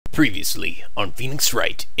Previously on Phoenix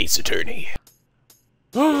Wright, Ace Attorney.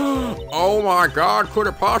 Oh my god, could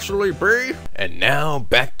it possibly be? And now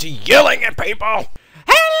back to yelling at people!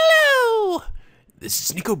 Hello! This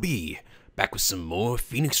is NicoB, back with some more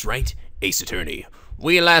Phoenix Wright, Ace Attorney.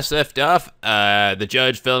 We last left off, the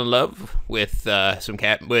judge fell in love with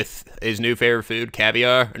with his new favorite food,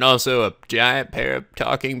 caviar, and also a giant pair of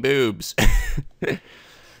talking boobs.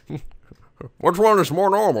 Which one is more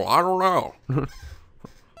normal? I don't know.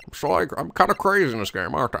 It's like, I'm kind of crazy in this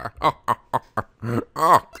game, aren't I?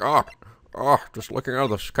 Oh, God. Oh, just looking at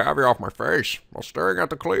this caviar off my face while staring at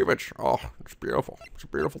the cleavage. Oh, it's beautiful. It's a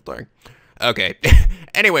beautiful thing. Okay.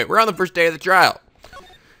 Anyway, we're on the first day of the trial.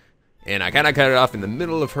 And I kind of cut it off in the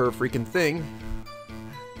middle of her freaking thing.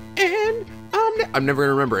 And I'm never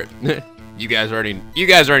gonna remember it. You guys already know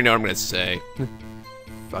what I'm gonna say.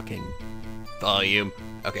 Fucking volume.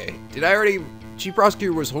 Okay. Did I already? Chief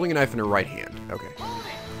Prosecutor was holding a knife in her right hand. Okay.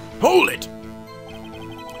 Hold it!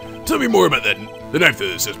 Tell me more about that, the knife that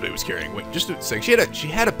the suspect was carrying. Wait, just a sec. She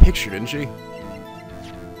had a picture, didn't she?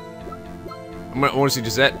 I want to see,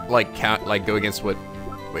 does that like count, like go against what?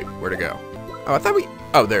 Wait, where'd it go? Oh, I thought we.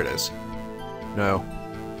 Oh, there it is. No.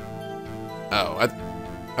 Oh,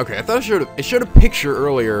 okay. I thought it showed a picture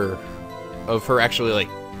earlier of her actually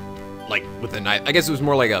like with a knife. I guess it was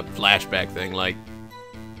more like a flashback thing. Like,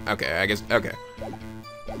 okay, I guess okay.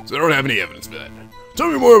 So I don't have any evidence for that. Tell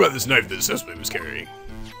me more about this knife that the suspect was carrying.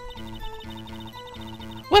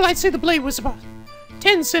 Well, I'd say the blade was about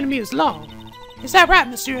 10 centimeters long. Is that right,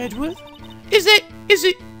 Mr. Edgeworth? It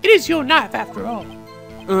is your knife after all.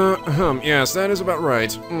 Yes, that is about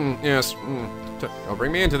right. Yes. Don't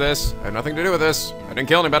bring me into this. I had nothing to do with this. I didn't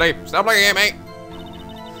kill anybody. Stop looking at me.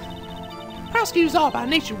 Prosecutors are by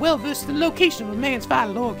nature well versed in the location of a man's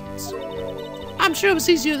vital organs. I'm sure it was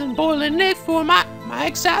easier than boiling an egg for my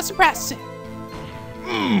exile surprise set.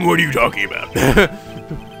 What are you talking about?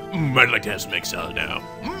 I'd like to have some exile now.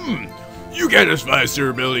 You can't justify your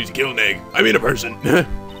ability to kill an egg. I mean a person.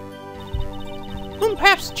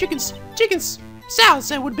 Perhaps chicken's salad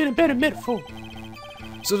set would have been a better metaphor.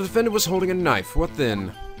 So the defendant was holding a knife. What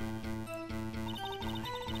then?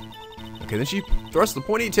 Okay, then she thrust the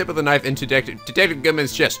pointy tip of the knife into Detective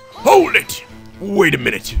Goodman's chest. Hold it! Wait a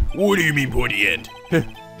minute. What do you mean pointy end?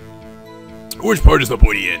 Which part is the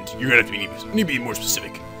pointy end? You're gonna have to be more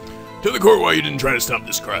specific. Tell the court why you didn't try to stop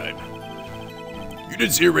this crime. You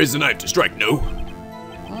did see her raise the knife to strike, no?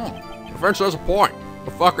 The defense has a point.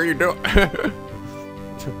 The fuck are you doing? The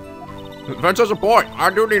defense has a point.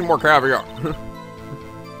 I do need more caviar.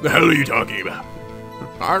 The hell are you talking about?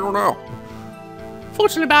 I don't know.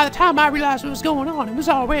 Fortunately, by the time I realized what was going on, it was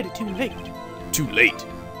already too late. Too late?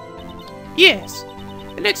 Yes.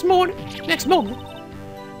 The next moment,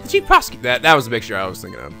 the chief prosecutor... That was the picture I was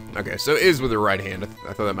thinking of. Okay, so it is with her right hand.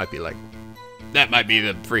 I thought that might be like... That might be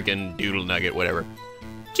the freaking doodle nugget, whatever.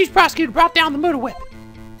 Chief prosecutor brought down the murder weapon.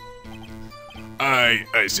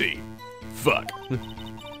 I see. Fuck.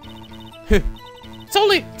 It's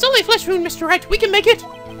only a flesh wound, Mr. Wright. We can make it.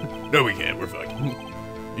 No, we can't. We're fucked.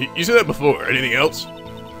 You said that before. Anything else?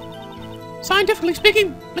 Scientifically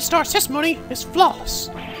speaking, Miss Starr's testimony is flawless.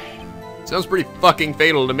 Sounds pretty fucking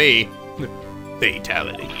fatal to me.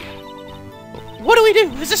 Fatality. What do we do?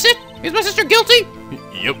 Is this it? Is my sister guilty?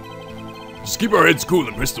 Yep. Just keep our heads cool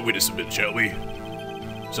and press the witness a bit, shall we?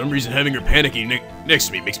 For some reason, having her panicking next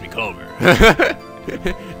to me makes me calmer.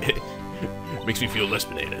 Makes me feel less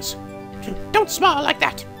bananas. Don't smile like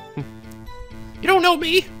that. You don't know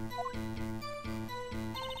me.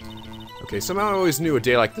 Okay, somehow I always knew a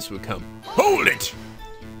day like this would come. Hold it!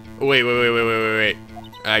 Wait.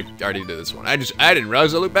 I already did this one. I didn't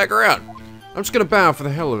realize I looked back around. I'm just gonna bow for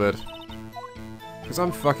the hell of it. Because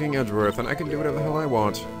I'm fucking Edgeworth and I can do whatever the hell I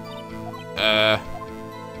want.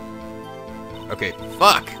 Okay,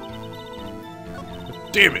 fuck.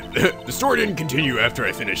 Damn it. The story didn't continue after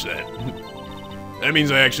I finished that. That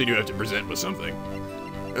means I actually do have to present with something.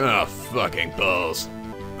 Oh, fucking balls.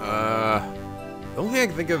 The only thing I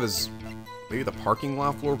can think of is maybe the parking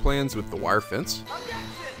lot floor plans with the wire fence.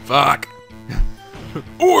 Fuck.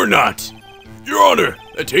 Or not. Your Honor,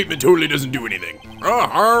 that tape totally doesn't do anything. Oh,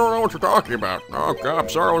 I don't know what you're talking about. Oh, God, I'm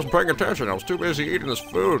sorry I wasn't paying attention. I was too busy eating this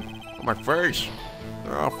food on my face.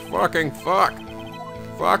 Oh, fucking fuck.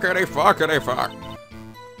 Fuckity fuck.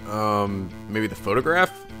 Maybe the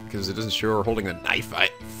photograph? Because it doesn't show her holding a knife.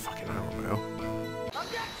 I don't know.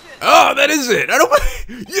 Oh, that is it.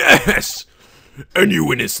 Yes! And you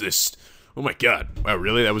witnessed this. Oh my God. Wow,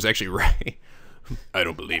 really? That was actually right. I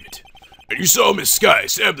don't believe it. And you saw Miss Skye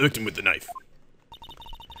stab the victim with the knife.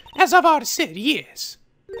 As I've already said, yes.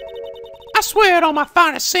 I swear it on my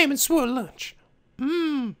finest salmon swirl lunch.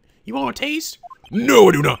 You want a taste? No,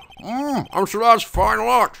 I do not. I'm sure that's fine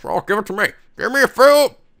lunch. Oh, give it to me. Give me a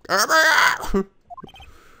fill. Give me a...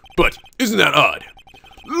 But, isn't that odd?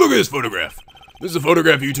 Look at this photograph. This is a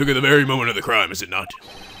photograph you took at the very moment of the crime, is it not?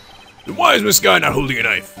 Then why is Miss Sky not holding a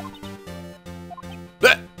knife?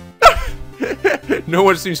 That... No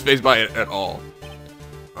one seems fazed by it at all.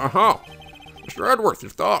 Uh-huh. Mr. Edworth,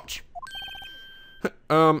 your thoughts?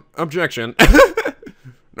 Objection.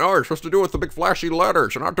 No, you're supposed to do it with the big flashy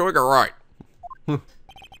letters. You're not doing it right.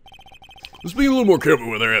 Let's be a little more careful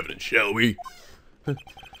with our evidence, shall we?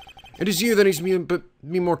 It is you that needs to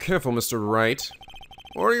be more careful, Mr. Wright.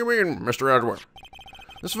 What do you mean, Mr. Edworth?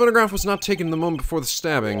 This photograph was not taken the moment before the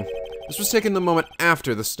stabbing. This was taken the moment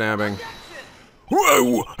after the stabbing.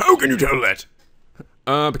 Whoa, how can you tell that?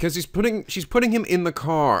 Because she's putting him in the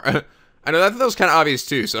car. I know that was kind of obvious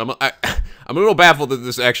too, so I'm a little baffled that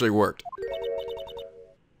this actually worked.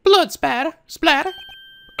 Blood splatter.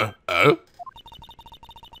 Oh?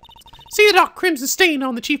 See the dark crimson stain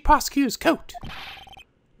on the chief prosecutor's coat.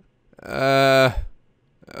 Oh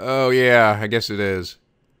yeah, I guess it is.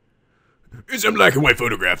 It's a black and white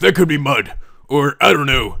photograph. That could be mud. Or, I don't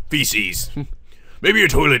know, feces. Maybe a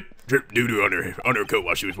toilet dripped doo-doo on her coat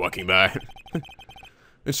while she was walking by.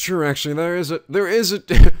 It's true, actually. There is a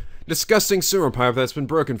disgusting sewer pipe that's been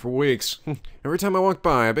broken for weeks. Every time I walk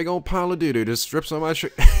by, a big old pile of doo-doo just drips on my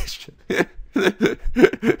shirt.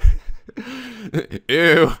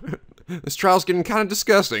 Ew. This trial's getting kind of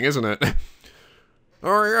disgusting, isn't it?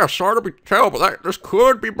 Oh yeah, sorry to be tell, but this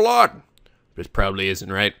could be blood. This probably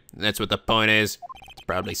isn't, right? That's what the point is. It's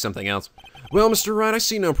probably something else. Well, Mr. Wright, I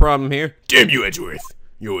see no problem here. Damn you, Edgeworth.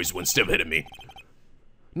 You're always one step ahead of me.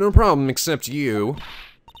 No problem, except you.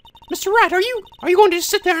 Mr. Wright, are you going to just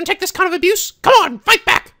sit there and take this kind of abuse? Come on, fight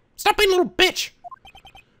back! Stop being a little bitch!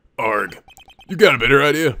 Arg. You got a better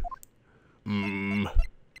idea?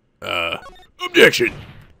 Objection!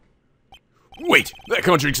 Wait, that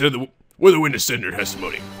contradicts what the witness said in her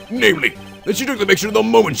testimony. Namely, that she took the picture the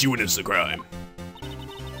moment she witnessed the crime.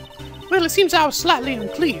 Well, it seems I was slightly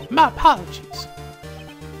unclear. My apologies.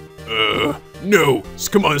 No.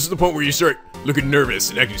 Come on, this is the point where you start looking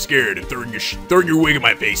nervous and acting scared and throwing your wig in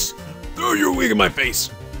my face. Throw your wig in my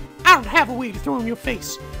face. I don't have a way to throw in your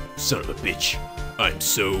face. Son of a bitch. I'm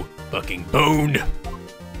so fucking boned.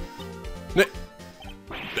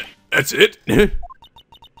 That's it?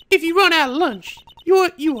 If you run out of lunch,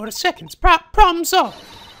 you order seconds. Problem solved.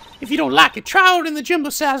 If you don't like it, try out in the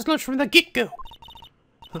jumbo-sized lunch from the get-go.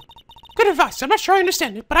 Good advice. I'm not sure I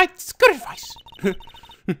understand it, but it's good advice.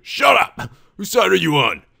 Shut up! Whose side are you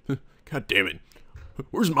on? God damn it.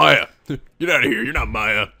 Where's Maya? Get out of here. You're not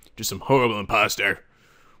Maya. Just some horrible imposter.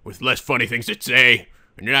 With less funny things to say.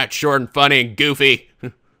 And you're not short and funny and goofy.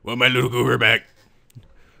 Want my little goober back?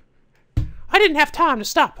 I didn't have time to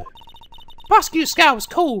stop her. Prosecutor Sky was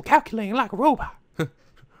cold, calculating like a robot.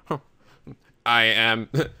 I am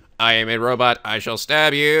a robot. I shall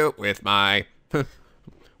stab you with my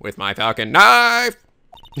Falcon knife.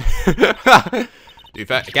 Dude,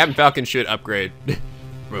 Captain Falcon should upgrade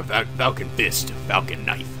From a Falcon fist to Falcon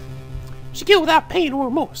knife. She killed without pain or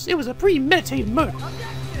remorse. It was a premeditated murder.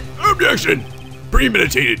 Objection!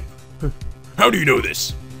 Premeditated. How do you know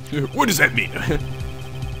this? What does that mean?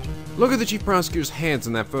 Look at the chief prosecutor's hands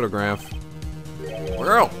in that photograph.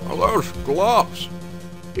 Well, are those gloves?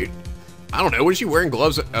 I don't know. Was she wearing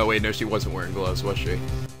gloves? Oh wait, no, she wasn't wearing gloves, was she?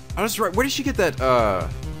 Oh, that's right. Where did she get that?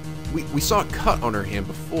 We saw a cut on her hand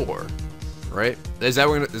before, right? Is that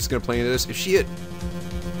what it's gonna play into this? If she had,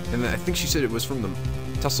 and I think she said it was from the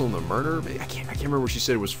tussle and the murder. I can't remember where she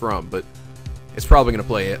said it was from, but it's probably gonna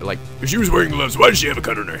play it like. If she was wearing gloves, why did she have a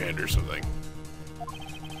cut on her hand or something?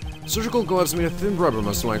 Surgical gloves made of thin rubber,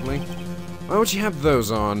 most likely. Why would she have those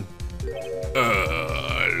on?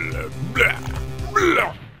 Blah,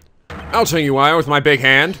 blah. I'll tell you why, with my big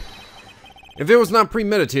hand. If it was not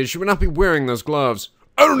premeditated, she would not be wearing those gloves.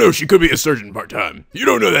 I don't know, she could be a surgeon part-time. You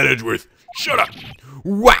don't know that, Edgeworth. Shut up.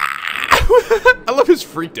 Wow! I love his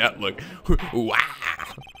freaked out look. Wow!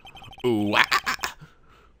 Wow!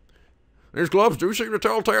 These gloves do seem to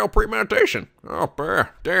telltale premeditation. Oh,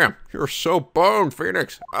 bear. Damn, you're so boned,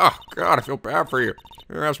 Phoenix. Oh, God, I feel bad for you.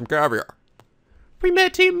 Here, have some caviar.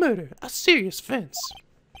 Premeditated murder, a serious offense.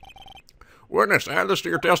 Witness, add this to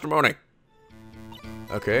your testimony.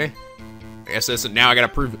 Okay. I guess that's it. Now I gotta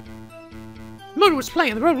prove it. Murder was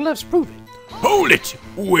planned. The road left's prove it. Hold it!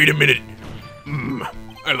 Wait a minute.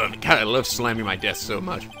 I love it. God, I love slamming my desk so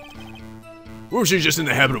much. Or she's just in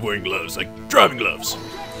the habit of wearing gloves, like driving gloves.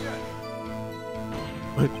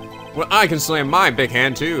 Well, I can slam my big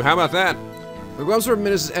hand too. How about that? The gloves were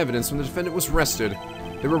admitted as evidence when the defendant was arrested.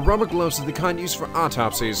 They were rubber gloves of the kind used for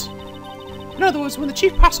autopsies. In other words, when the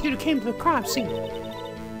chief prosecutor came to the crime scene,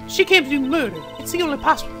 she came to do murder. It's the only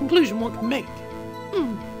possible conclusion one can make.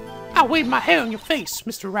 I waved my hair on your face,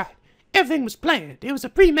 Mr. Wright. Everything was planned. It was a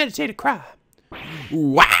premeditated crime.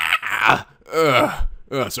 Wow!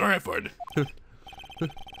 Sorry I farted.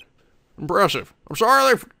 Impressive. I'm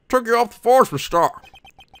sorry they took you off the force for Star.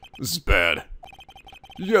 This is bad.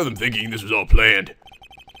 You have them thinking this was all planned.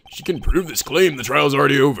 She can prove this claim, the trial's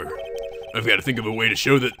already over. I've got to think of a way to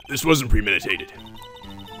show that this wasn't premeditated.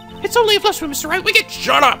 It's only a flesh wound, Mr. Wright. We get...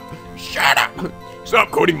 Shut up! Shut up!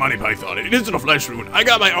 Stop quoting Monty Python. It isn't a flesh wound. I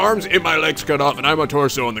got my arms and my legs cut off and I'm a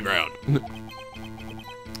torso on the ground.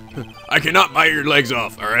 I cannot bite your legs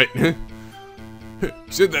off, alright? You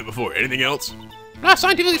said that before. Anything else? Now,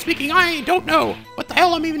 scientifically speaking, I don't know what the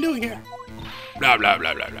hell I'm even doing here. Blah, blah,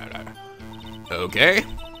 blah, blah, blah, blah. Okay.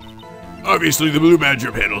 Obviously, the Blue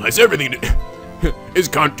Badger panel has everything to...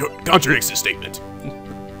 contradicts the statement.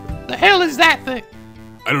 The hell is that thing?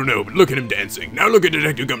 I don't know, but look at him dancing. Now look at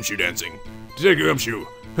Detective Gumshoe dancing. Detective Gumshoe.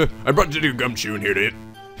 I brought Detective Gumshoe in here to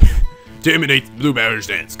imitate the Blue Badger's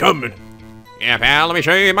dance. Come in. Yeah, pal, let me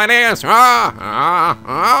show you my dance.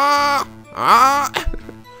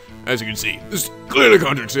 As you can see, this clearly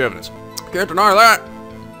contradicts the evidence. Can't deny that.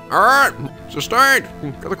 Alright, sustained.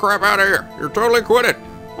 Get the crap out of here. You're totally acquitted.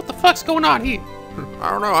 What the fuck's going on here? I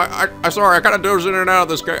don't know. I'm sorry. I kind of dozed in and out of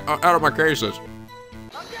this out of my cases.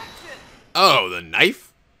 Oh, the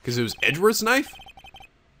knife? Because it was Edward's knife?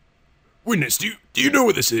 Witness, do you know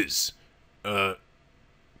what this is? So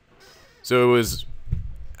it was...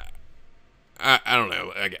 I don't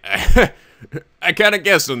know. I kind of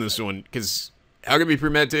guessed on this one, because how could it be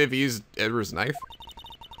premeditated if he used Edward's knife?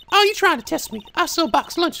 Oh, you trying to test me? I sell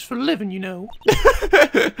box lunches for a living, you know.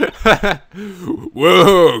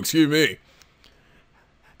 Whoa, excuse me.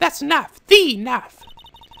 That's a knife. The knife.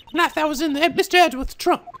 Knife that was in Mr. Edward's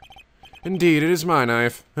trunk. Indeed, it is my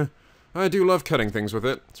knife. I do love cutting things with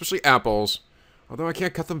it, especially apples. Although I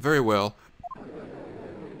can't cut them very well.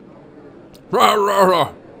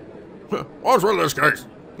 What's with this case?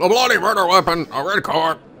 The bloody murder weapon, a red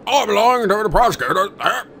car, all belonging to the prosecutor.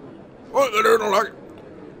 What they do to like?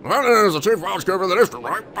 Well, is the chief prosecutor for the district,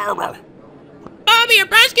 right? Bobby, your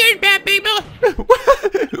prosecutor's bad people.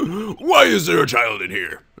 Why is there a child in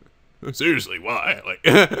here? Seriously, why? Like,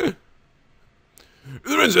 the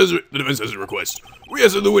defense has a request. We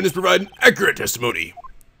ask that the witness provide an accurate testimony.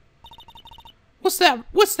 What's that,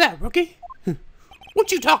 rookie?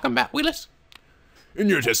 What you talking about, Willis? In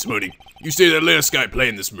your testimony, you say that last guy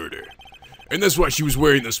planned this murder, and that's why she was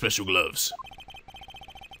wearing those special gloves.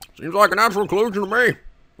 Seems like a natural conclusion to me.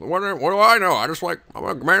 What do I know? I'm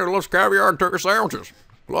a man who loves caviar and turkey sandwiches.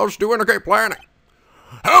 Gloves do indicate planning.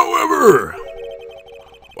 However,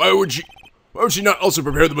 why would she not also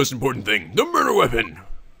prepare the most important thing, the murder weapon?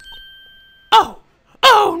 Oh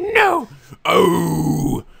no!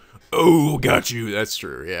 Oh, got you. That's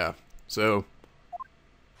true. Yeah. So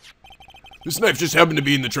this knife just happened to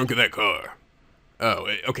be in the trunk of that car. Oh,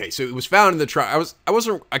 okay. So it was found in the trunk.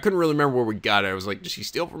 I couldn't really remember where we got it. I was like, did she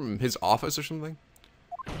steal from his office or something?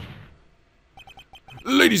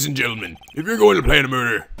 Ladies and gentlemen, if you're going to plan a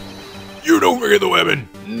murder, you don't forget the weapon.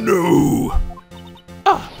 No.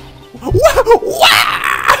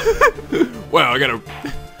 Wow,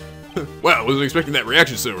 Wow, I wasn't expecting that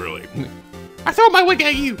reaction so early. I throw my wig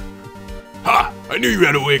at you. Ha! I knew you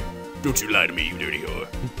had a wig. Don't you lie to me, you dirty whore.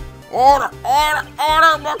 Order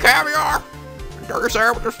more caviar and turkey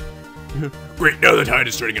sandwiches. Great, now the tide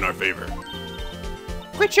is turning in our favor.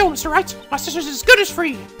 Great show, Mr. Wright. My sister's as good as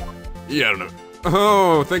free. Yeah, I don't know.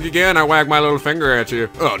 Oh, think again. I wag my little finger at you.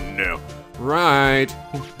 Oh, no. Right.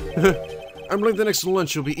 I believe the next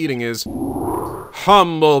lunch you'll be eating is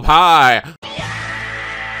humble pie.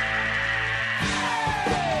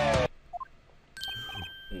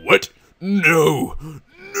 What? No.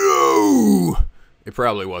 No! It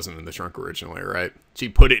probably wasn't in the trunk originally, right? She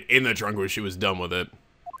put it in the trunk where she was done with it.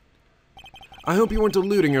 I hope you weren't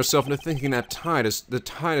deluding yourself into thinking that the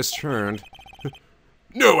tide has turned.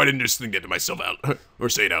 No, I didn't just think that to myself or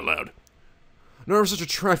say it out loud. Nor of such a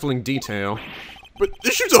trifling detail. But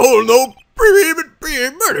this shoots a hole in the whole pre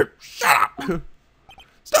murder. Shut up.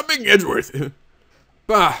 Stop making Edgeworth.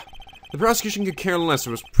 Bah. The prosecution could care less if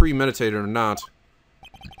it was premeditated or not.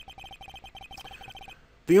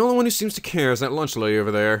 The only one who seems to care is that lunch lady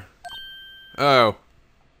over there. Oh.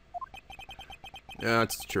 Yeah,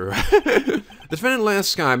 that's true. The defendant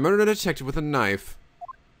last guy murdered a detective with a knife.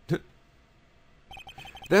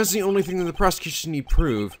 That's the only thing that the prosecution need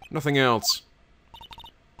prove. Nothing else.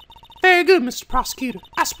 Very good, Mr. Prosecutor.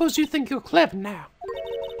 I suppose you think you're clever now.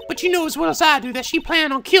 But you know as well as I do that she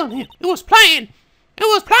planned on killing him. It was planned! It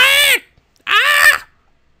was planned! Ah!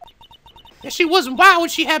 If she wasn't, why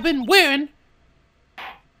would she have been wearing...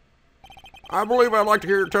 I believe I'd like to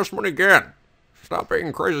hear your testimony again. Stop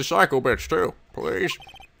being crazy psycho bitch, too. Please.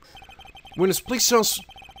 Witness, please tell us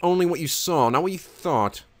only what you saw, not what you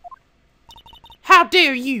thought. How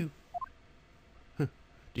dare you?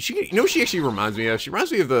 Did she, you know what she actually reminds me of? She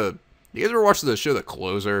reminds me of the... You guys ever watched the show The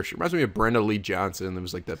Closer? She reminds me of Brenda Lee Johnson. That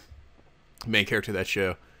was like the main character of that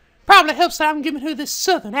show. Probably helps that I'm giving her this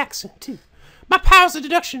southern accent, too. My powers of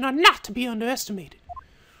deduction are not to be underestimated.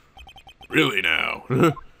 Really now?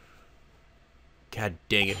 God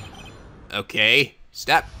dang it. Okay,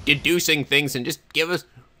 stop deducing things and just give us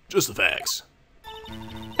Just the facts.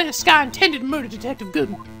 Then this guy intended to murder Detective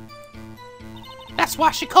Goodman. That's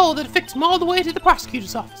why she called the victim all the way to the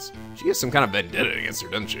prosecutor's office. She has some kind of vendetta against her,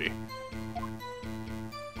 doesn't she?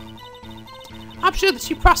 I'm sure that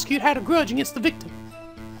she prosecutor had a grudge against the victim.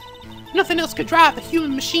 Nothing else could drive the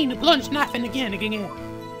human machine to plunge knifing again and again.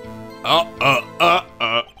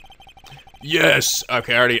 Yes.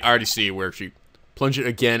 Okay, I already see where she plunged it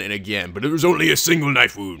again and again, but There was only a single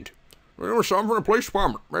knife wound. There was something from the police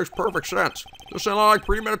department. Makes perfect sense. This sounds like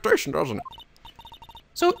premeditation, doesn't it?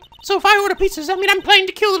 So if I order pizza, does that mean I'm planning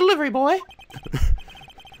to kill the delivery boy?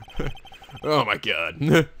 Oh my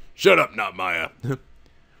god. Shut up, not Maya. In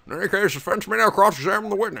any case, defense may now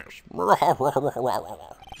cross-examine the witness. Alright,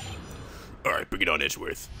 bring it on,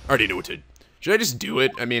 Edgeworth. I already know what to... should I just do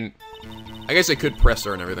it? I mean, I guess I could press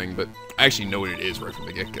her and everything, but I actually know what it is right from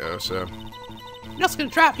the get-go, so... That's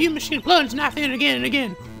gonna drive the human machine to plunge knifing again and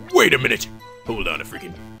again. Wait a minute. Hold on a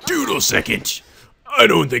freaking doodle second. I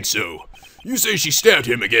don't think so. You say she stabbed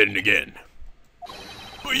him again and again.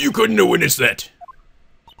 But you couldn't have witnessed that.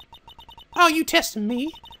 Oh, you testing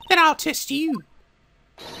me? Then I'll test you.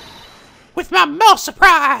 With my mouse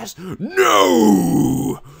surprise!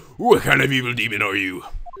 No! What kind of evil demon are you?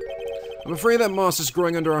 I'm afraid that moss is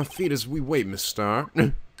growing under our feet as we wait, Miss Star.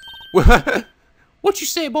 What you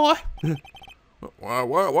say, boy?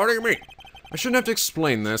 What do you mean? I shouldn't have to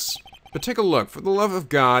explain this, but take a look, for the love of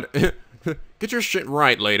God. Get your shit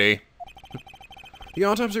right, lady. The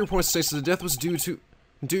autopsy report states that the death was due to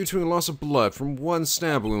a loss of blood from one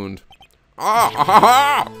stab wound. You're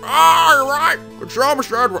right. Good job,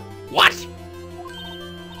 Mr. Edward. What?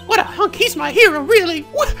 What a hunk, he's my hero, really!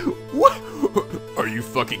 What? Are you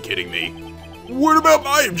fucking kidding me? What about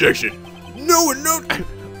my objection? No,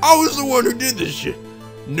 I was the one who did this shit.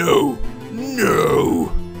 No.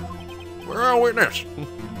 Well, witness.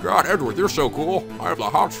 God, Edward, you're so cool. I have the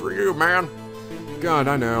hots for you, man. God,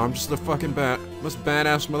 I know, I'm just the fucking most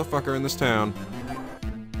badass motherfucker in this town.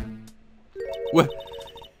 What?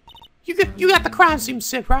 You got the crime scene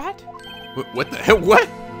set, right? What the hell? What?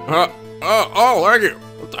 Oh, thank you.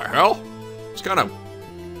 What the hell? It's kind of...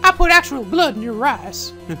 I put actual blood in your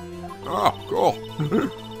eyes. Oh, cool.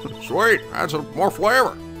 Sweet. Adds more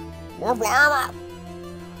flavor. More flavor.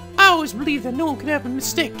 I always believed that no one could ever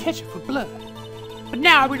mistake ketchup for blood. But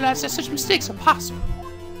now I realize that such mistakes are possible.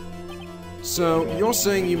 So, you're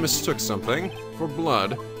saying you mistook something for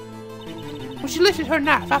blood? When she lifted her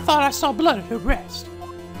knife, I thought I saw blood at her breast.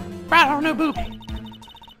 Right on her boobie.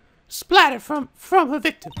 Splattered from her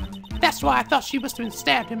victim. That's why I thought she must have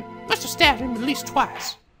stabbed him at least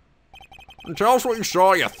twice. And tell us what you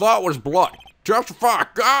saw you thought was blood. Justify,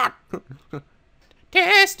 God.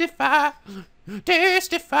 Testify.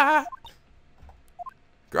 Testify.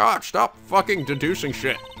 God, stop fucking deducing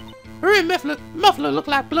shit. Her red muffler looked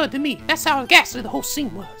like blood to me. That's how ghastly the whole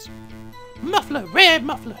scene was. Muffler, red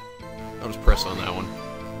muffler. I'll just press on that one.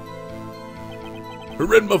 Her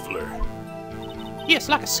red muffler. Yes,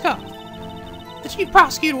 like a scarf. The chief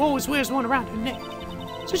prosecutor always wears one around her neck,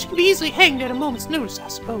 so she can be easily hanged at a moment's notice, I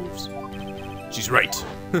suppose. She's right.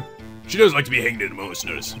 She does like to be hanged at a moment's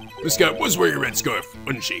notice. This guy was wearing a red scarf,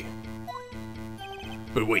 wasn't she?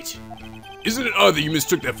 But wait, isn't it odd that you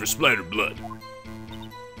mistook that for splattered blood?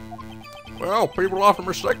 Well, people often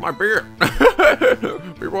mistake my beard.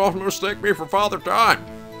 People often mistake me for Father Time.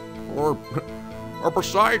 Or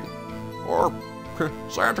Poseidon. Or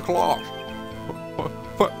Santa Claus.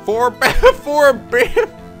 For a bit.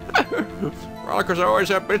 Probably because I always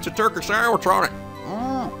have bits of turkey sandwich on it.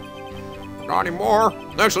 Not anymore.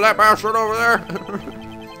 Next to that bastard over there.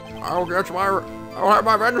 I'll have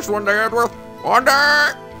my vengeance one day, Edward. One day.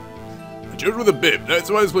 A judge with a bib.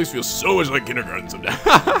 That's why this place feels so much like kindergarten sometimes.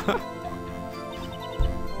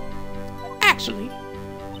 Actually,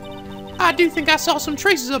 I do think I saw some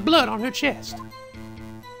traces of blood on her chest.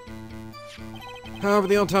 However,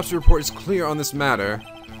 the autopsy report is clear on this matter.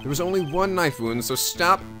 There was only one knife wound, so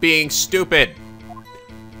stop being stupid.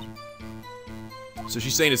 So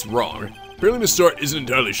she's saying it's wrong. Apparently Miss Starr isn't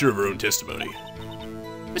entirely sure of her own testimony.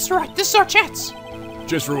 Mr. Wright, this is our chance.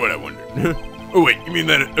 Just for what, I wonder? Oh wait, you mean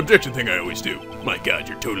that objection thing I always do? My god,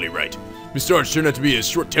 you're totally right. Miss Starr turned out to be as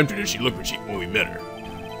short-tempered as she looked when we met her.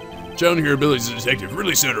 Challenging her abilities as a detective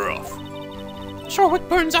really set her off. Sure, what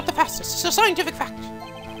burns out the fastest? It's a scientific fact.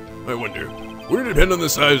 I wonder. Would it depend on the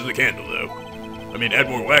size of the candle, though? I mean, add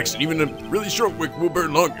more wax, and even a really short wick will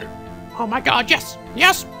burn longer. Oh my god, yes.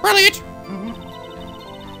 Yes, brilliant.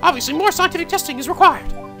 Obviously, more scientific testing is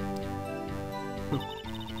required.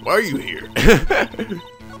 Why are you here?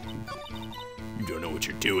 You don't know what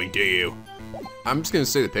you're doing, do you? I'm just gonna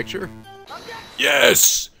say the picture.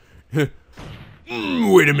 Yes! Wait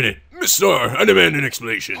a minute. Miss Starr, I demand an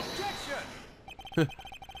explanation.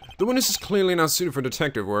 The witness is clearly not suited for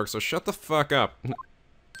detective work, so shut the fuck up.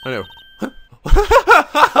 I know.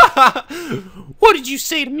 What did you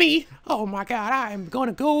say to me? Oh my god, I am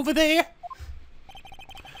gonna go over there.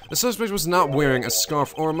 The suspect was not wearing a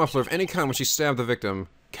scarf or a muffler of any kind when she stabbed the victim.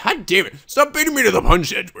 God damn it. Stop beating me to the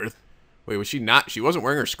punch, Edgeworth. Wait, was she not? She wasn't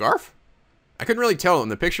wearing her scarf? I couldn't really tell in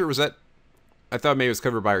the picture. Was that? I thought maybe it was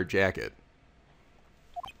covered by her jacket.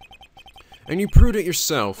 And you proved it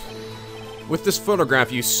yourself. With this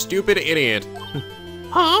photograph, you stupid idiot.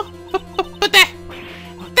 Huh? But that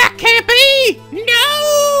can't be!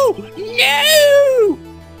 No! No!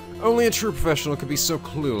 Only a true professional could be so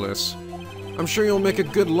clueless. I'm sure you'll make a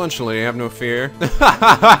good lunch lady, have no fear.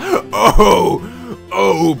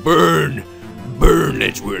 Oh, burn. Burn,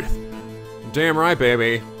 Edgeworth. Damn right,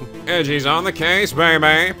 baby. Edgy's on the case,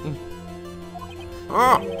 baby.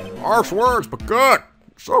 Oh, harsh words, but good.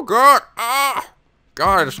 So good. Ah.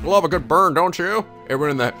 God, I just love a good burn, don't you?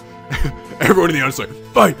 Everyone in the audience like,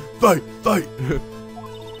 fight, fight, fight.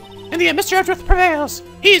 In the end, Mr. Edgeworth prevails.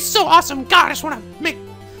 He is so awesome. God, I just want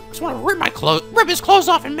to rip his clothes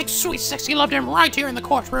off and make sweet, sexy love to him right here in the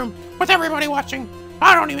courtroom with everybody watching.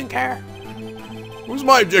 I don't even care. What's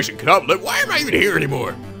my objection, Cop? Like, why am I even here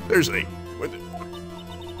anymore? Seriously.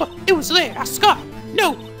 But it was there. I saw it.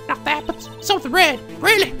 No, not that, but something red.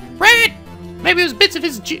 Really? Red? Maybe it was bits of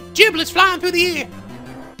his giblets flying through the air.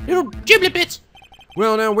 Little giblet bits.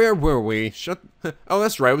 Well, now, where were we? Oh,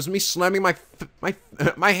 that's right. It was me slamming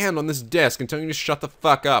my hand on this desk and telling you to shut the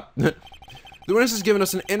fuck up. The witness has given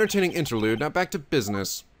us an entertaining interlude. Now back to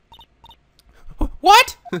business.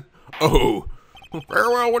 What? Oh. Very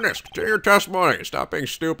well, witness. Continue your testimony and stop being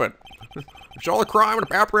stupid. You saw the crime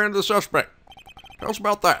and apprehended the suspect. Tell us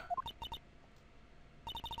about that.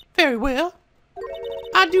 Very well.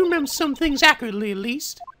 I do remember some things accurately, at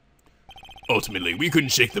least. Ultimately, we couldn't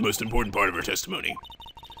shake the most important part of her testimony.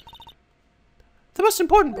 The most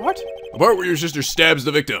important part? The part where your sister stabs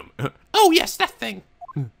the victim. Oh, yes, that thing.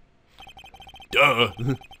 Duh.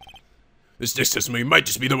 This next testimony might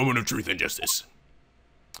just be the moment of truth and justice.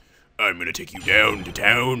 I'm gonna take you down to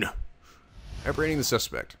town. Apprehending the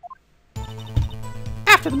suspect.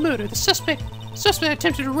 After the murder, the suspect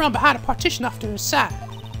attempted to run behind a partition off to her side.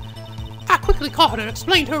 I quickly caught her,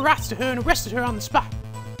 explained her rights to her, and arrested her on the spot.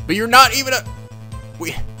 But you're not even a...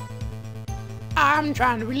 I'm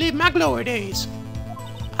trying to relive my glory days.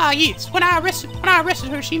 Ah, yes, when I arrested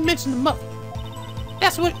her, she mentioned the muffler.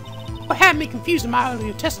 That's what had me confused in my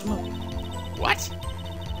earlier testimony. What?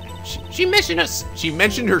 She mentioned us. She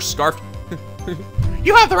mentioned her scarf.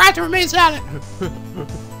 You have the right to remain silent.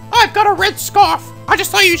 I've got a red scarf. I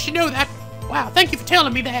just thought you should know that. Wow, thank you for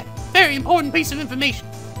telling me that. Very important piece of information.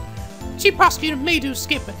 Chief Prosecutor made to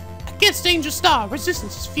escape it. Against Angel Star,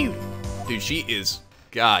 resistance is futile. Dude, she is...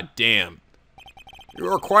 God damn. You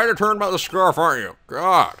are quite a turn about the scarf, aren't you?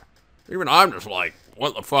 God. Even I'm just like,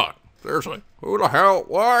 what the fuck? Seriously. Who the hell?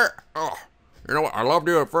 What? Oh. You know what? I loved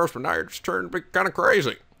you at first, but now you're just turning to be kind of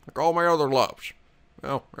crazy. Like all my other loves.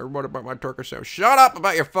 Well, everybody about my turkey sandwich. Shut up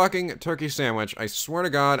about your fucking turkey sandwich. I swear to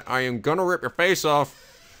God, I am gonna rip your face off.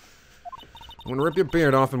 I'm gonna rip your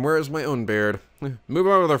beard off, and where is my own beard? Move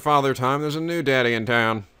over there, Father Time. There's a new daddy in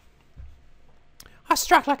town. I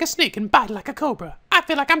strike like a snake and bite like a cobra. I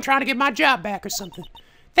feel like I'm trying to get my job back or something.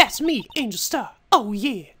 That's me, Angel Star. Oh,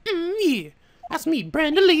 yeah. Yeah. That's me,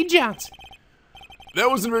 Brenda Lee Johnson. That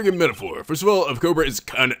wasn't a very good metaphor. First of all, a cobra is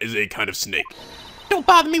a kind of snake. Don't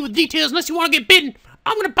bother me with details unless you want to get bitten.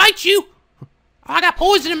 I'm gonna bite you. I got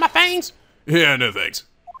poison in my fangs. Yeah, no thanks.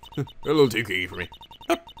 They're a little too kinky for me.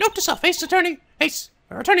 Note to self, Attorney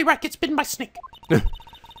Wright gets bitten by a snake.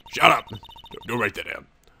 Shut up. Don't write that down.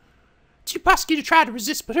 Chief Prosecutor tried to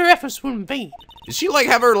resist, but her efforts were in vain. Did she, like,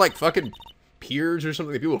 have her, like, fucking peers or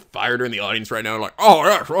something? People fired her in the audience right now, like, Oh,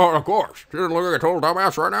 yes, oh, of course. She didn't look like a total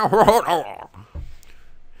dumbass right now.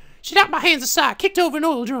 She knocked my hands aside, kicked over an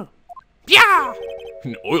oil drum. Yeah!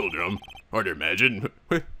 An oil drum? Hard to imagine.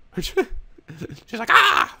 She's like,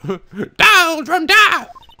 ah! Dial, drum, dial!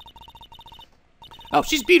 Oh,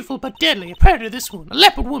 she's beautiful but deadly. A predator, this one. A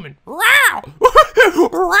leopard woman. Row!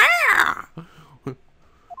 Row!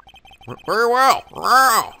 Very well.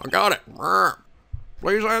 Wow, I got it. Wow.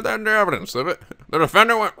 Please add that into evidence. The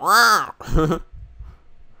defendant went wow.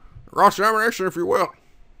 Cross-examination, if you will.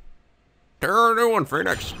 Tear a new one,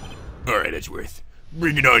 Phoenix. Alright, Edgeworth.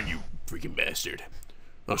 Bring it on, you freaking bastard.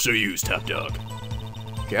 I'll show you who's top dog.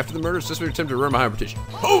 Okay, after the murder, suspect attempted to run behind a partition.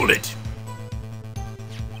 Hold it!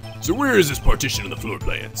 So where is this partition on the floor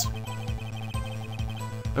plans?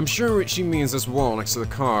 I'm sure what she means this wall next to the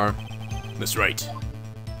car. That's right.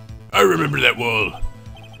 I remember that wall.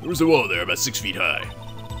 There was a wall there about 6 feet high.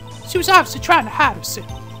 She was obviously trying to hide herself.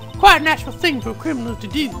 Quite a natural thing for a criminal to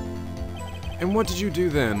do. And what did you do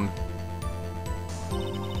then?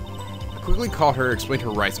 I quickly caught her, explained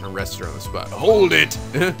her rights, and arrested her on the spot. Hold it!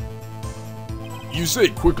 You say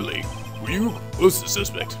quickly. Were you close to the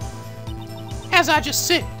suspect? As I just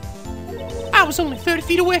said, I was only 30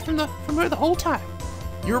 feet away from her the whole time.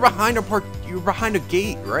 You were behind a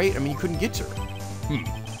gate, right? I mean, you couldn't get to her.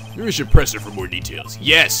 Maybe we should press her for more details.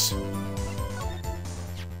 Yes!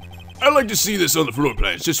 I'd like to see this on the floor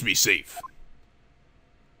plans, just to be safe.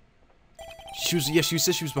 She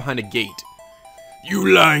said she was behind a gate.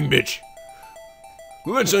 You lying bitch!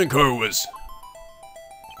 The lunchtime car was...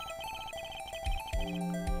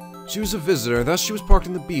 She was a visitor, thus she was parked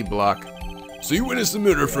in the B block. So you witnessed the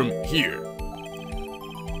murder from here?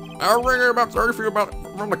 I was ringing about 30 feet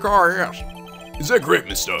from the car, yes. Is that correct,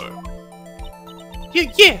 Miss Starr?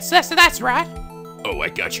 Yes, that's right. Oh, I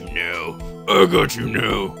got you now. I got you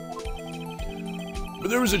now. But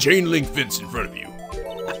there was a chain link fence in front of you.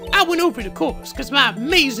 I went over it, of course, because my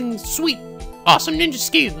amazing, sweet, awesome ninja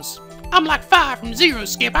skills. I'm like 5 from 0,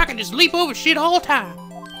 Skip. I can just leap over shit all the time.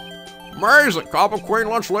 Amazing. Cop of Queen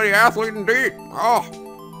Lunch Lady Athlete indeed.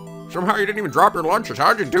 Oh, somehow you didn't even drop your lunches.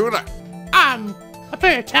 How'd you do that? I'm a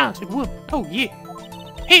very talented woman. Oh, yeah.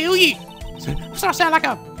 Hell yeah. So I sound like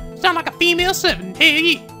a female 7. Hell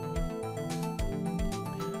yeah.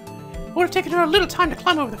 It would have taken her a little time to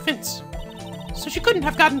climb over the fence. So she couldn't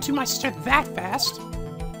have gotten to my sister that fast.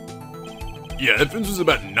 Yeah, that fence was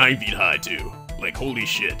about 9 feet high, too. Like, holy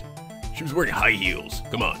shit. She was wearing high heels.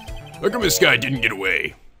 Come on. How come this guy didn't get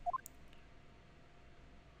away?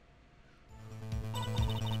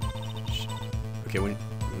 Okay, when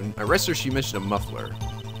I arrested her, she mentioned a muffler.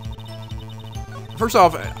 First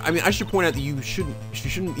off, I mean, I should point out that you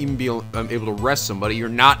shouldn't even be able to arrest somebody. You're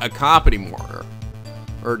not a cop anymore,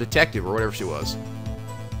 or a detective, or whatever she was.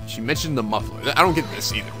 She mentioned the muffler. I don't get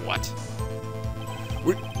this either. What?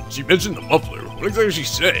 What? She mentioned the muffler. What exactly did she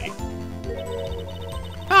say?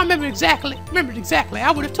 If I remembered exactly,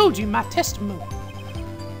 I would have told you my testimony.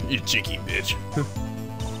 You cheeky bitch.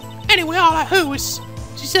 Anyway, all I heard was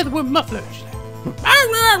she said the word muffler. She's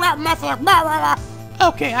like, muffler.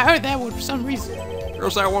 Okay, I heard that word for some reason.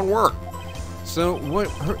 Just that one word. So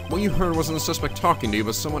what you heard wasn't the suspect talking to you,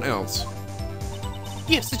 but someone else.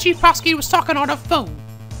 Yes, the chief prosecutor was talking on her phone.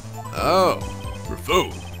 Oh. Her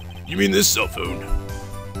phone? You mean this cell phone?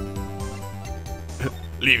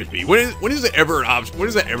 Leave it be. When is it ever an option? When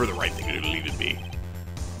is that ever the right thing to do? Leave it be.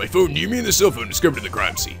 By phone, do you mean the cell phone discovered at the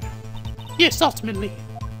crime scene? Yes, ultimately.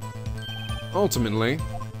 Ultimately.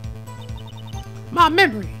 My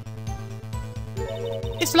memory.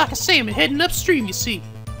 It's like a salmon heading upstream, you see.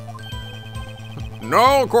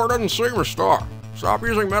 No, the court doesn't see, Miss Starr. Stop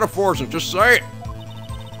using metaphors and just say it.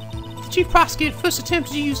 The chief prosecutor first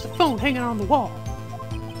attempted to use the phone hanging on the wall.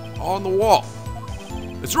 On the wall.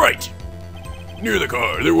 That's right. Near the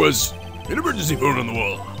car, there was an emergency phone on the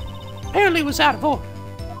wall. Apparently it was out of order.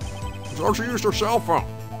 So she used her cell phone.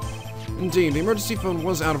 Indeed, the emergency phone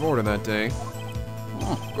was out of order that day.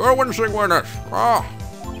 Good witnessing witness. Ah.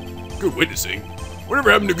 Good witnessing? Whatever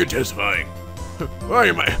happened to good testifying? Why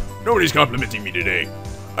am I? Nobody's complimenting me today.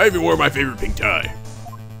 I even wore my favorite pink tie.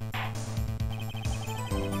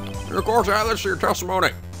 And of course, add this to your testimony.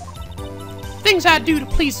 Things I do to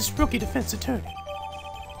please this rookie defense attorney.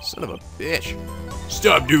 Son of a bitch.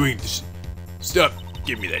 Stop doing this. Stop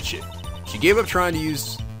giving me that shit. She gave up trying to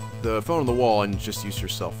use the phone on the wall and just used her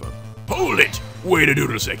cell phone. Hold it! Wait a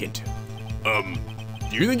doodle second.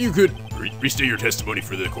 Do you think you could restate your testimony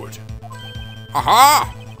for the court?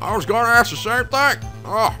 Aha! I was gonna ask the same thing.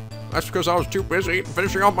 Oh, that's because I was too busy eating,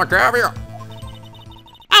 finishing off my caviar.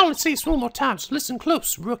 I want to say this one more time, so listen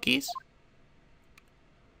close, rookies.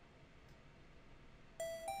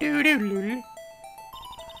 The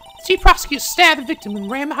chief prosecutor stabbed the victim and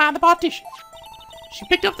ran behind the partition. She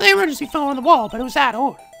picked up the emergency phone on the wall, but it was out of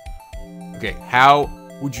order. Okay, how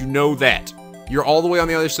would you know that? You're all the way on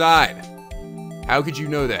the other side. How could you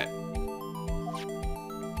know that?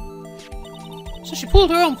 So she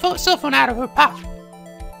pulled her own cell phone out of her pocket.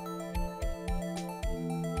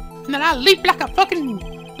 And then I leaped like a fucking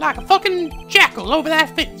jackal over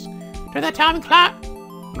that fence. During that time, we climbed.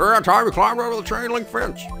 During that time, we climbed over the chain link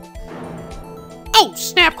fence. Oh,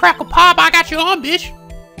 snap, crackle, pop! I got your arm, bitch.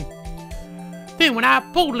 Then, when I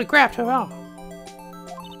boldly grabbed her arm,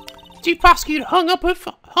 Chief Prosecutor hung up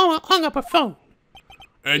her phone.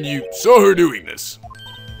 And you saw her doing this?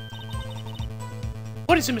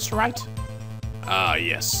 What is it, Mr. Wright? Ah,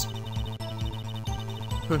 yes.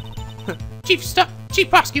 Chief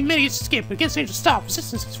Prosecutor made his escape against Angel Star.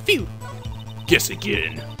 Resistance is futile. Guess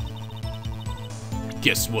again.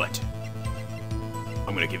 Guess what?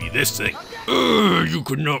 I'm gonna give you this thing. You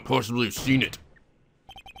could not possibly have seen it.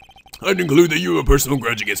 I'd conclude that you have a personal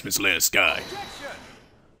grudge against Miss Lana Sky.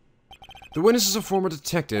 The witness is a former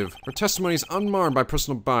detective. Her testimony is unmarred by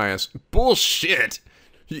personal bias. Bullshit!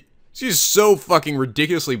 She's so fucking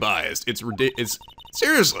ridiculously biased. It's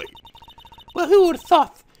seriously. Well, who would have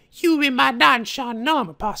thought you were in my knight in shining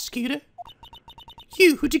armor, Prosecutor?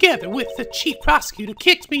 You who, together with the Chief Prosecutor,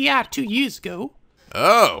 kicked me out 2 years ago.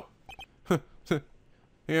 Oh.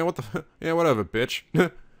 Yeah, whatever, bitch.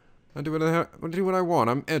 I do what I want.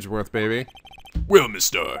 I'm Edgeworth, baby. Well, Miss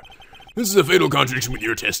Starr, this is a fatal contradiction with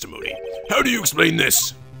your testimony. How do you explain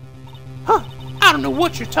this? Huh, I don't know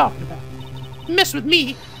what you're talking about. Mess with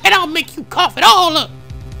me, and I'll make you cough it all up.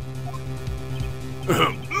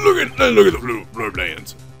 Look at the floor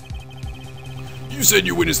plans. You said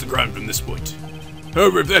you witnessed the crime from this point.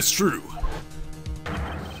 However, if that's true,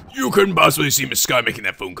 you couldn't possibly see Miss Sky making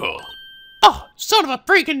that phone call. Oh, son of a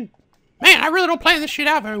freaking... Man, I really don't plan this shit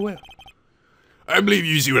out very well. I believe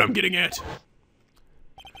you see what I'm getting at.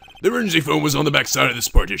 The emergency phone was on the back side of this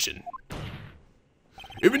partition.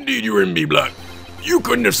 If indeed you were in B block, you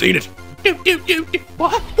couldn't have seen it.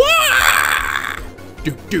 What?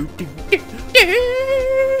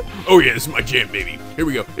 Oh yeah, this is my jam, baby. Here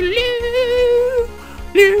we go.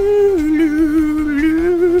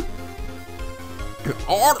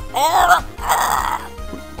 Order!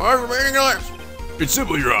 What's the meaning of this? It's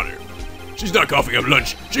simple, Your Honor. She's not coughing up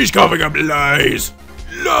lunch. She's coughing up lies.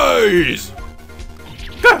 Lies!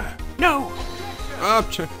 No.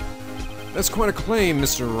 That's quite a claim,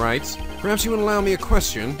 Mr. Wright. Perhaps you would allow me a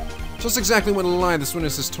question? Just exactly what lie this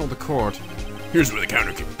witness has told the court. Here's where the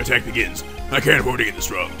counter-attack begins. I can't afford to get this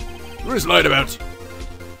wrong. What is lied about?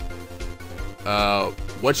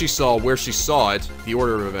 What she saw, where she saw it, the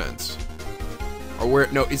order of events. Or where,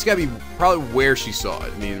 no, it's gotta be probably where she saw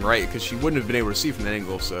it. I mean, right, because she wouldn't have been able to see from that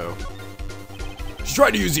angle, so. She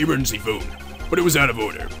tried to use the emergency phone, but it was out of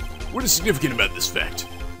order. What is significant about this fact?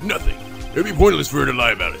 Nothing. It would be pointless for her to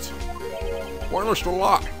lie about it. Pointless to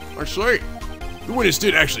lie. I see. The witness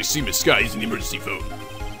did actually see Miss Sky using the emergency phone.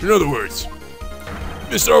 In other words,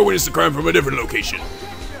 Miss Starr witnessed the crime from a different location.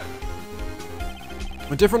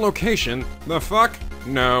 A different location? The fuck?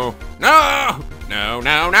 No. No! No!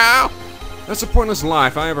 That's a pointless lie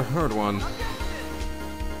if I ever heard one.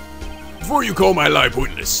 Before you call my lie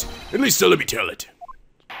pointless, at least let me tell it.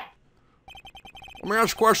 Let me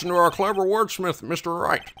ask a question to our clever wordsmith, Mr.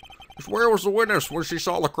 Wright. Just where was the witness when she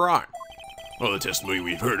saw the crime? All the testimony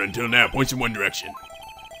we've heard until now points in one direction.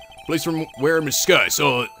 Place from where Miss Sky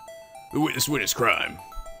saw the witness crime.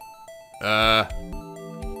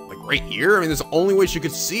 Like right here? I mean, that's the only way she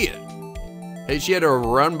could see it. Hey, she had to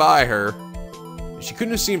run by her. She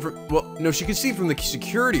couldn't have seen from, well, no, she could see from the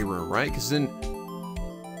security room, right? Because then,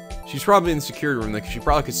 she's probably in the security room, like, she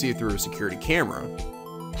probably could see it through a security camera.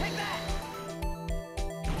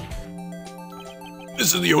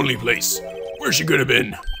 This is the only place where she could have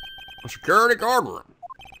been. A security guard room.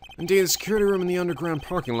 Indeed, the security room in the underground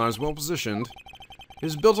parking lot is well positioned. It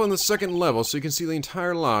is built on the second level, so you can see the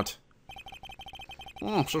entire lot.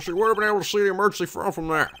 So she would have been able to see the emergency phone from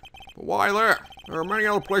there. But why there? There are many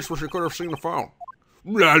other places where she could have seen the phone.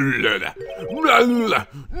 Blah, blah, blah, blah, blah.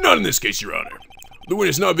 Not in this case, Your Honor. The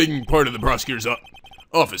witness not being part of the prosecutor's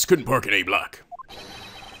office couldn't park in A block.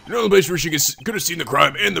 Another place where she could have seen the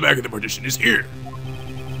crime and the back of the partition is here.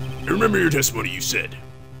 And remember your testimony, you said.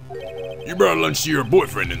 You brought lunch to your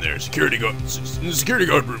boyfriend in there, in the security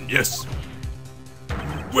guard room, yes.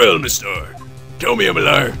 Well, Miss Starr, tell me I'm a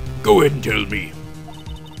liar. Go ahead and tell me.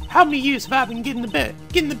 How many years have I been getting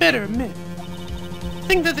the better of men?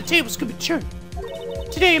 Think that the tables could be turned.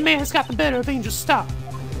 Today a man has got the better of Angel Star.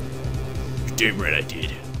 You're damn right I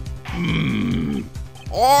did.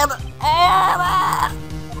 Order!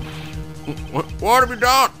 What have you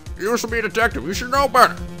done? You used to be a detective. You should know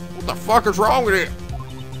better. What the fuck is wrong with you?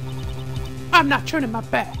 I'm not turning my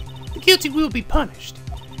back. The guilty will be punished.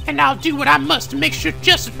 And I'll do what I must to make sure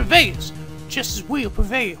justice prevails. Justice will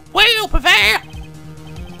prevail. Will prevail!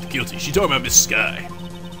 Guilty. She talking about Miss Sky.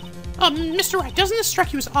 Mr. Wright, doesn't this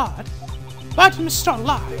strike you as odd? Why did Miss Star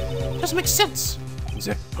lie? Doesn't make sense.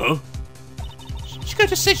 Huh? She could have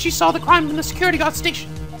just said she saw the crime in the security guard station.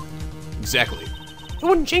 Exactly. It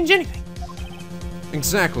wouldn't change anything.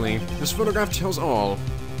 Exactly. This photograph tells all.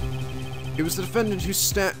 It was the defendant who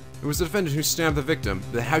stabbed the victim.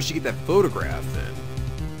 But how'd she get that photograph then?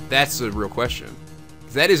 That's the real question.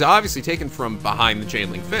 That is obviously taken from behind the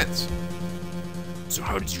chain link fence. So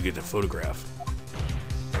how did you get the photograph?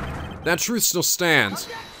 That truth still stands.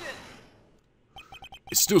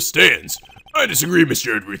 It still stands. I disagree,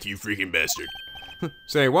 Mr. Edworth, you freaking bastard.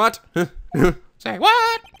 Say what? Say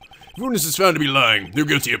what? If witness is found to be lying, they're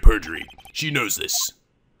guilty of perjury. She knows this.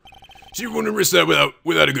 She wouldn't risk that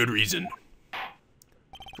without a good reason.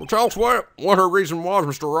 Well, tell us what her reason was,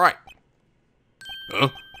 Mr. Wright. Huh?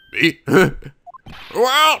 Me? Who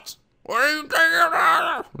else? What are you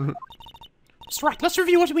thinking? Mr. Wright, let's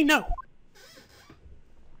review what we know.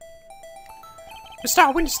 Miss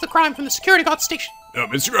Star witnessed the crime from the security guard station. No,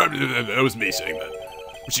 Mr. Wright, that was me saying that.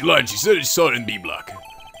 When she lied, she said she saw it in B block.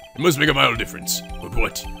 It must make a vital difference. But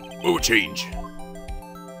what? What would change?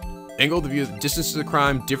 Angle of the view, the distance to the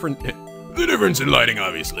crime, different... The difference in lighting,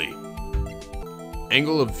 obviously.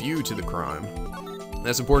 Angle of view to the crime.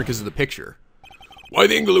 That's important because of the picture. Why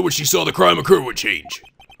the angle at which she saw the crime occur would change?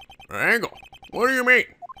 Angle? What do you mean?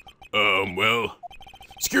 Well...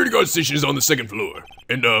 Security guard station is on the 2nd floor.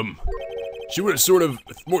 And, she would have sort of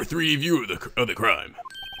more 3D view of the crime.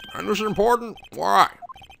 And this is important? Why?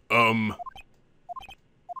 Oh,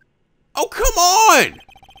 come on!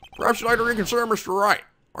 Perhaps you'd like to reconsider, Mr. Wright.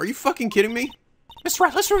 Are you fucking kidding me? Mr.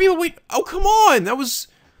 Wright, let's review what we... Oh, come on! That was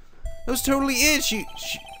totally it.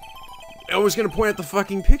 I was gonna point at the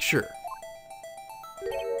fucking picture.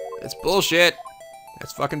 That's bullshit.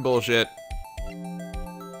 That's fucking bullshit.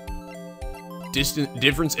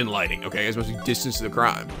 Difference in lighting. Okay, it's supposed to be distance to the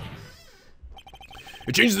crime.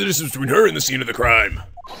 It changes the distance between her and the scene of the crime.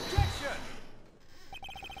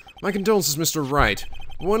 My condolences, Mr. Wright.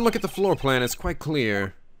 One look at the floor plan, it's quite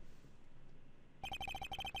clear.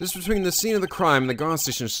 This between the scene of the crime and the guard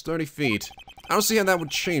station is 30 feet. I don't see how that would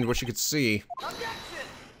change what you could see.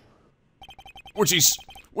 What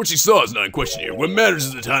she saw is not in question here. What matters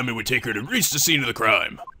is the time it would take her to reach the scene of the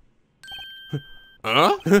crime.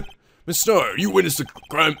 Huh? Miss Star, you witnessed the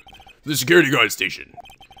crime to the security guard station.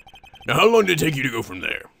 Now, how long did it take you to go from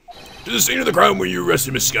there to the scene of the crime where you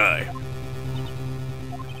arrested Miss Sky?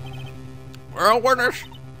 Well, witness.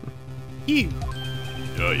 You.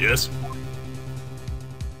 Yes?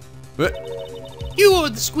 What? You are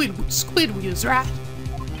the squid wheels, right?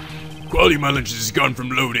 Quality of my lunches has gone from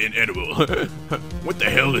low to inedible. What the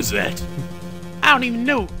hell is that? I don't even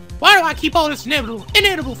know. Why do I keep all this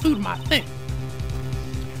inedible food in my thing?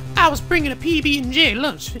 I was bringing a PB&J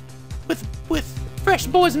lunch with fresh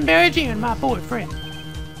boysenberry jam and my boyfriend.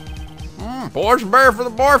 Boysenberry for the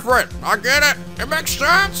boyfriend. I get it. It makes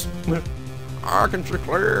sense. I can see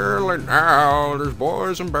clearly now there's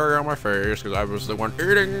boysenberry on my face because I was the one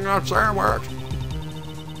eating a sandwich.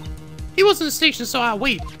 He was in the station, so I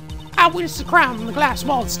waited. I witnessed the crime on the glass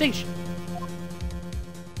wall of the station.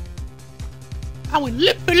 I went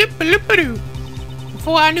lip-a-lip-a-lip-a-doo.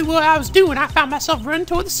 Before I knew what I was doing, I found myself running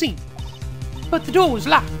toward the scene. But the door was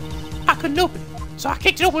locked. I couldn't open it, so I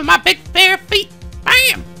kicked it open with my big bare feet.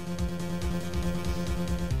 Bam!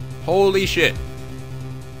 Holy shit.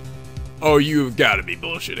 Oh, you've got to be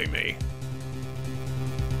bullshitting me.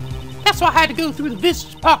 That's why I had to go through the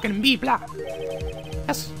visitors parking in B block.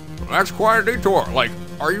 That's quite a detour. Like,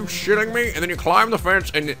 are you shitting me? And then you climb the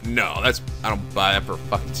fence and... No, I don't buy that for a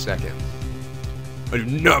fucking second. I do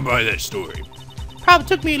not buy that story. Probably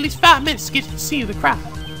took me at least 5 minutes to get to the scene of the crime.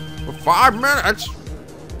 For 5 minutes?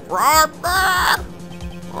 5 minutes?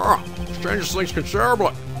 Oh, this changes things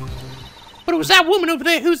considerably. But it was that woman over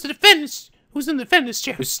there who's in the defendant's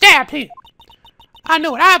chair who stabbed him. I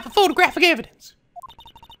know it. I have the photographic evidence.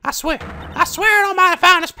 I swear it on my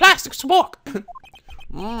finest plastic spork.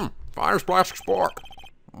 Finest plastic spork.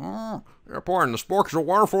 Yeah, boy, and the spork is a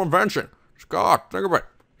wonderful invention. God, think of it.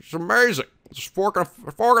 It's amazing. It's a fork and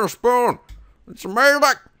a spoon. It's amazing.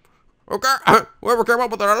 Okay, whoever came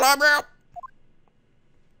up with it, I love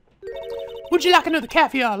you. Would you like another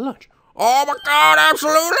caviar lunch? Oh my God,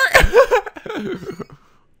 absolutely.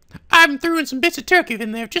 I'm throwing some bits of turkey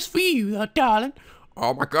in there just for you, darling.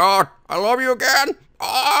 Oh my God, I love you again.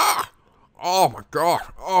 Oh my God.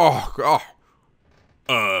 Oh God.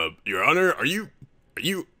 Your Honor, are you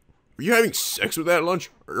Are you having sex with that lunch?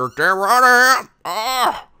 You're damn right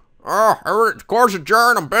I am. Of course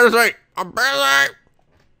adjourned. I'm busy.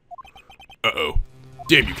 Uh-oh.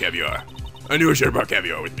 Damn you, Caviar. I knew I should have brought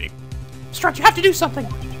Caviar with me. Mr. Wright, you have to do something.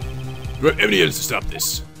 Do I have any evidence to stop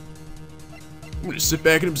this? I'm gonna sit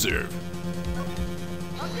back and observe.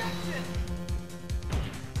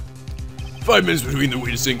 5 minutes between the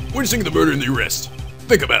witnessing the murder and the arrest.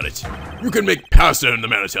 Think about it. You can make pasta in an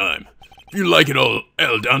amount of time. If you like it all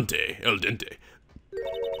al dente.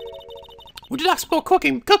 Would you like some more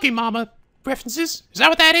Cookie Mama references? Is that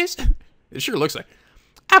what that is? It sure looks like.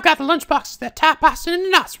 I've got the lunchboxes that tie pasta in the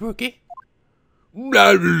knots, rookie.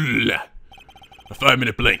 Blah, blah, blah. A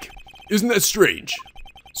 5-minute blank. Isn't that strange?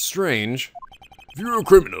 Strange. If you were a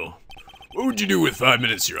criminal, what would you do with 5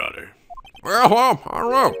 minutes, Your Honor? Well, I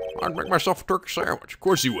don't know. I'd make myself a turkey sandwich. Of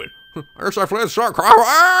course you would. I guess I fled the shark.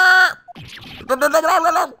 Don't get the wrong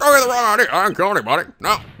idea. I didn't kill anybody.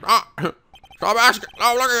 No. Stop asking.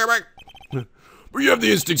 No, look at me. But you have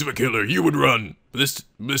the instincts of a killer. You would run. But this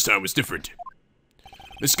time was different.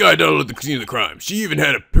 This guy died at the scene of the crime. She even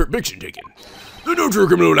had a picture taken. The no true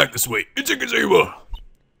criminal would act this way. It's inconceivable.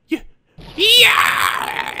 Yeah.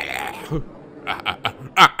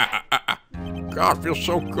 God, it feels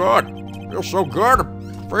so good. Feels so good to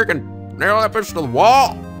freaking nail that bitch to the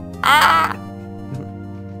wall.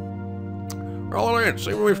 Well, Ian,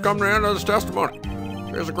 see, we've come to the end of this testimony.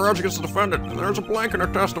 There's a grudge against the defendant, and there's a blank in her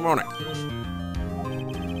testimony.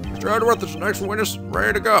 Mr. Edgeworth is the next witness,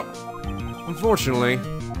 ready to go. Unfortunately,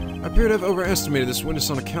 I appear to have overestimated this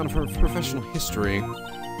witness on account of her professional history.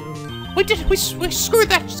 We screwed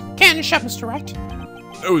that cannon shut, Mr. Wright.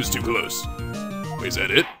 That was too close. Wait, is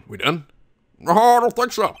that it? We done? No, I don't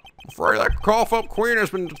think so. I'm afraid that cough-up queen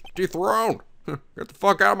has been dethroned. Get the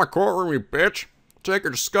fuck out of my courtroom, you bitch. Take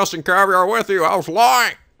your disgusting caviar with you. I was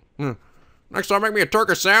lying. Next time, make me a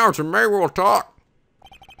turkey sandwich and maybe we'll talk.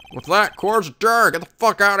 With that, court's adjourned. Get the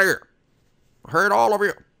fuck out of here. I hate all of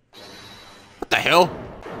you. What the hell?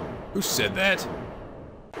 Who said that?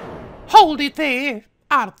 Hold it there.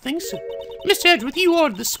 I don't think so. Mr. Edgeworth, you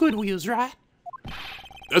ordered the squid wheels, right?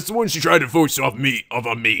 That's the one she tried to force off on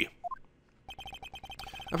me.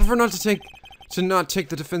 I prefer not take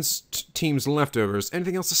the defense team's leftovers.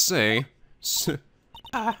 Anything else to say?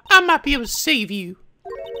 I might be able to save you.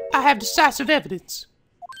 I have decisive evidence.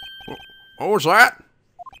 What was that?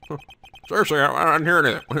 Seriously, I didn't hear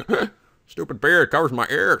anything. Stupid beard covers my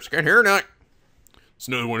ears. Can't hear anything. It's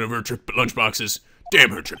another one of her trick lunchboxes.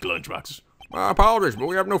 Damn her trick lunchboxes. My apologies, but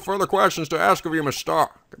we have no further questions to ask of you, Miss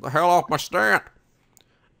Starr. Get the hell off my stand.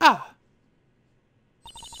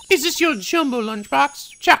 Is this your jumbo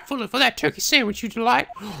lunchbox? Chock full of for that turkey sandwich you delight?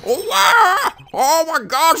 Oh, wow! Oh my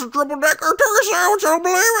God, it's a triple-decker turkey sandwich. I don't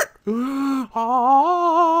believe it.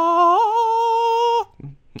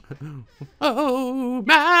 Oh,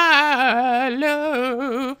 my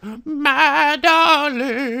love, my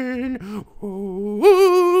darling.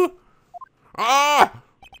 Ooh.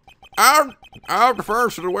 I'll defer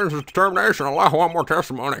to the witness's determination. I'll allow one more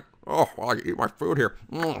testimony. Oh, while I eat my food here.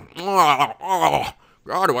 Oh,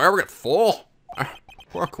 God, do I ever get full?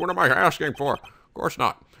 What am I asking for? Of course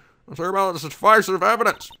not. Let's hear about this decisive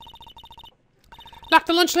evidence. Like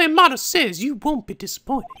the Lunchland motto says, you won't be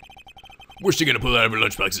disappointed. What's she gonna pull out of her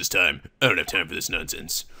lunchbox this time? I don't have time for this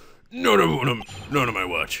nonsense. Not on my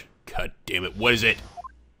watch. God damn it, what is it?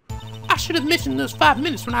 I should have mentioned those 5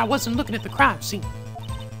 minutes when I wasn't looking at the crime scene.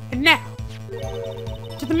 And now,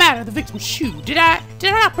 to the matter of the victim's shoe. Did I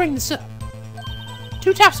not bring this up?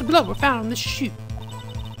 2 types of blood were found on this shoe.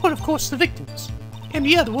 One, of course, the victim's, and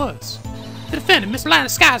the other was the defendant, Miss Lana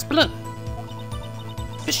Sky's blood.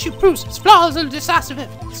 This shoe proves its flaws and decisive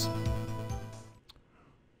evidence.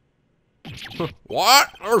 What?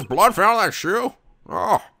 There's blood found on that shoe?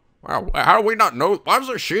 Oh, well, how do we not know? Why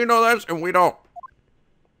does she know this and we don't?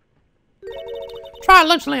 Try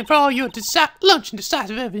Lunchland for all your lunch and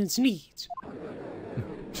decisive evidence needs.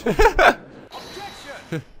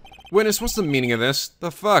 Witness, what's the meaning of this? The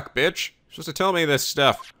fuck, bitch? You're supposed to tell me this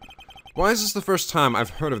stuff. Why is this the first time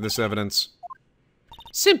I've heard of this evidence?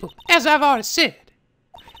 Simple, as I've already said.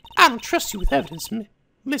 I don't trust you with evidence,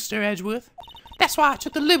 Mr. Edgeworth. That's why I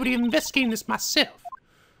took the liberty of investigating this myself.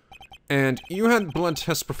 And you had blood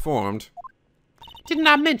tests performed. Didn't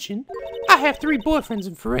I mention I have 3 boyfriends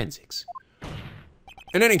in forensics?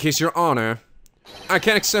 In any case, Your Honor, I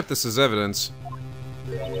can't accept this as evidence.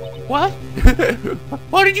 What?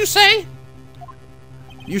 What did you say?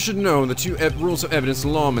 You should know the 2 rules of evidence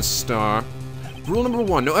law, Miss Starr. Rule number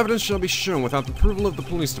 1, no evidence shall be shown without the approval of the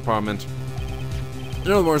police department.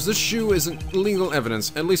 In other words, this shoe isn't legal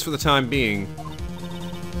evidence, at least for the time being.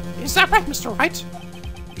 Is that right, Mr. Wright?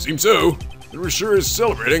 Seems so. It sure is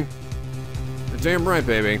celebrating. You're damn right,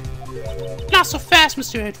 baby. Not so fast,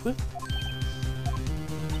 Mr. Edgeworth.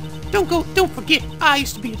 Don't forget, I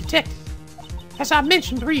used to be a detective. As I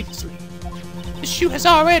mentioned previously, the shoe has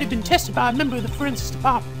already been tested by a member of the forensics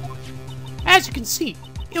department. As you can see,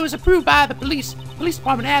 it was approved by the police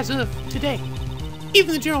department as of today.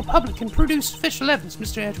 Even the general public can produce official evidence,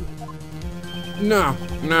 Mr. Edgeworth. No.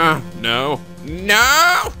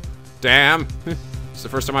 Damn. It's the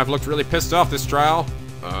first time I've looked really pissed off this trial.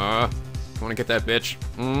 Wanna get that bitch?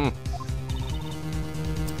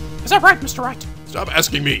 Is that right, Mr. Wright? Stop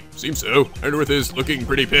asking me. Seems so. Edgeworth is looking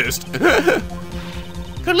pretty pissed. Could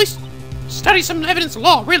at least study some evidence of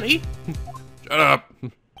law, really. Shut up.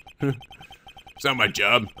 It's not my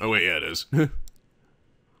job. Oh wait, yeah, it is.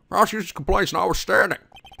 Prosecutor's complaints notwithstanding,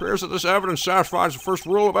 appears that this evidence satisfies the first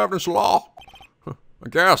rule of evidence law. I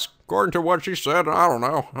guess, according to what she said, I don't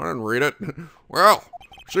know, I didn't read it. Well,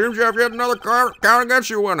 seems you have yet another count against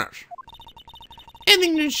you in this.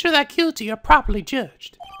 Anything to ensure that guilty are properly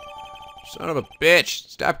judged. Son of a bitch.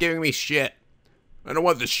 Stop giving me shit. I don't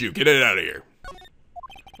want this shoe. Get it out of here.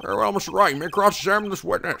 Very well, Mr. Wright, you may cross-examine this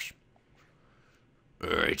witness.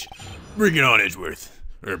 Alright. Bring it on, Edgeworth.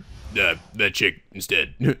 Or, that chick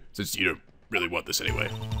instead. Since you don't really want this anyway.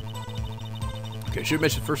 Okay, I should have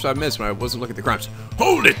mentioned the first 5 minutes when I wasn't looking at the crimes.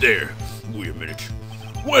 Hold it there! Wait a minute.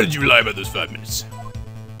 Why did you lie about those 5 minutes?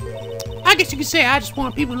 I guess you could say I just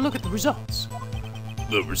want people to look at the results.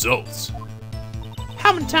 The results?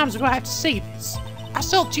 How many times do I have to say this? I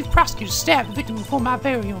saw the chief prosecutor stab the victim before my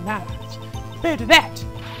very own eyes. Compared to that,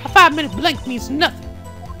 a 5-minute blank means nothing.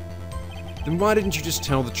 Then why didn't you just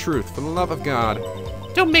tell the truth, for the love of God?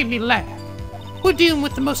 Don't make me laugh. We're dealing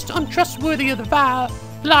with the most untrustworthy of the vile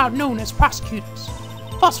lot known as prosecutors.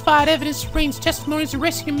 Falsified evidence, arranged testimonies,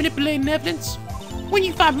 arresting and manipulating evidence. When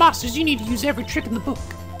you find monsters, you need to use every trick in the book.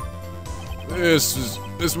 This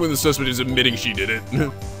is when the suspect is admitting she did it.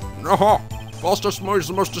 No, false testimony is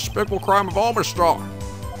the most despicable crime of all, Miss Starr.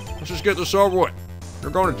 Let's just get this over with.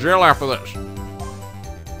 You're going to jail after this.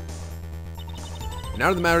 Now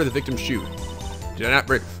to the matter of the victim's shoe. Did I not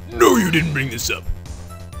bring... No, you didn't bring this up.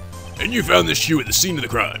 And you found this shoe at the scene of the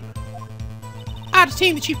crime. I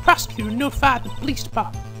detained the chief prosecutor and notified the police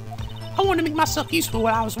department. I wanted to make myself useful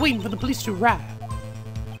while I was waiting for the police to arrive.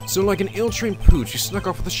 So like an ill-trained pooch, you snuck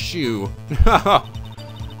off with a shoe. I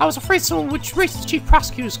was afraid someone would trace the chief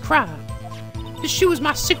prosecutor's crime. This shoe is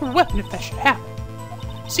my secret weapon if that should happen.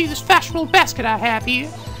 See this fashionable basket I have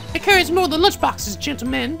here? It carries more than lunchboxes,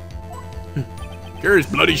 gentlemen. Carries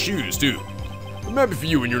bloody shoes, too. But maybe for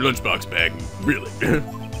you in your lunchbox bag, really.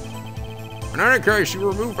 In any case, you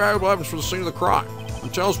removed valuable evidence from the scene of the crime.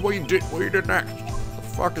 And tell us what you did next. What the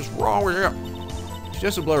fuck is wrong with you?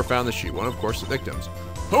 Just a blower found the shoe, one of course the victims.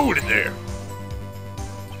 Hold it there.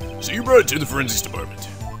 So you brought it to the forensics department.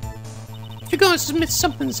 If you're going to submit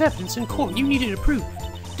something's evidence in court, you need it approved.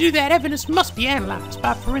 To do that, evidence must be analyzed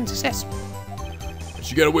by a forensics expert.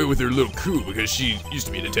 She got away with her little coup because she used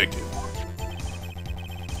to be a detective.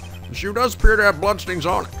 The shoe does appear to have bloodstains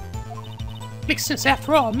on it. Makes sense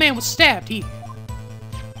after all, a man was stabbed here.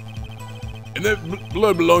 And that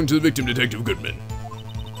blood belonged to the victim, Detective Goodman.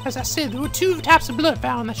 As I said, there were 2 types of blood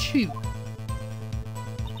found on the shoe.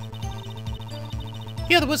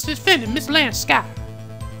 The other was the defendant, Miss Landsky.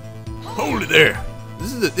 Hold it there.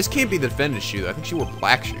 This can't be the defendant's shoe, though. I think she wore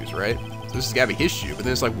black shoes, right? So this has gotta be his shoe, but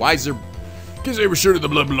then it's like, why is there... Because they were sure that the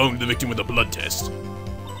blood belonged to the victim with a blood test.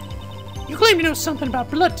 You claim to know something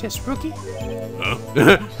about blood tests, rookie.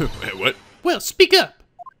 Huh? What? Well, speak up.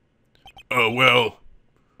 Well,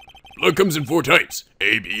 blood comes in 4 types,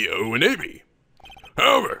 A, B, O, and AB.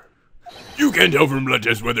 However, you can't tell from blood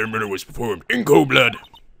tests whether a murder was performed in cold blood.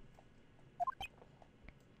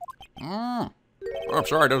 Oh, I'm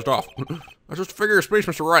sorry, I dozed off. That's just a figure of speech,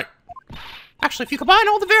 Mr. Wright. Actually, if you combine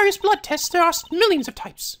all the various blood tests, there are millions of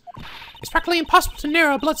types. It's practically impossible to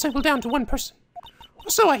narrow a blood sample down to one person. Or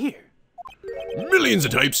so I hear. Millions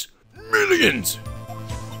of types. Millions!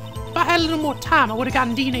 If I had a little more time, I would have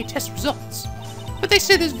gotten DNA test results. But they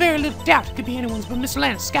said there's very little doubt it could be anyone's but Miss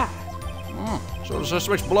Landsky. So the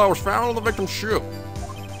suspect's blood was found on the victim's shoe.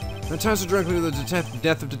 That ties it directly to the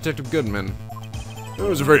death of Detective Goodman. I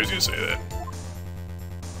was afraid he was gonna say that.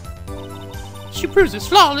 She proves it's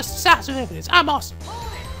flawless, decisive evidence. I'm awesome.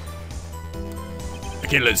 I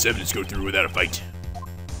can't let this evidence go through without a fight.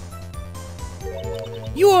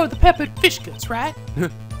 You are the peppered fish guts, right?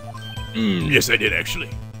 Yes, I did actually.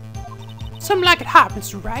 Some like it hot,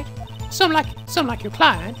 Mr. Wright. Some like your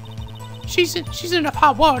client. She's in enough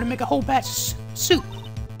hot water to make a whole batch of soup.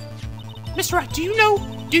 Mr. Wright, do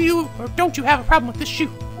you or don't you have a problem with this shoe?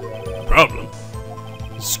 Problem?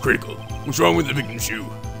 This is critical. What's wrong with the victim's shoe?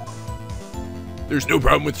 There's no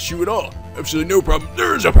problem with the shoe at all. Absolutely no problem.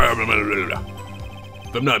 There's a problem.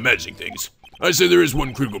 If I'm not imagining things, I say there is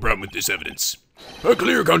one critical problem with this evidence. A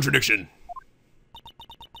clear contradiction.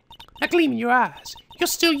 That gleam in your eyes. You're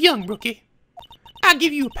still young, rookie. I'll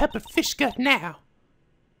give you a peppered fish gut now.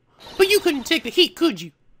 But you couldn't take the heat, could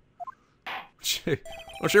you?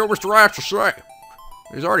 Let's hear what Mr. Wright has to say.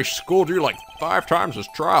 He's already schooled you like 5 times his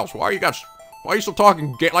trials. Why are you still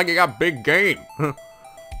talking like you got big game?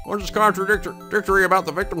 What's this contradictory about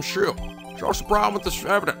the victim's shoe? Show us the problem with this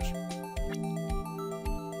evidence.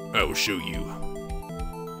 I will show you.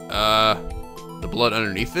 The blood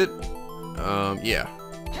underneath it? Yeah.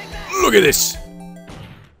 Look at this!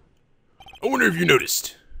 I wonder if you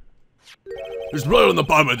noticed. There's blood on the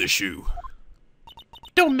bottom of the shoe.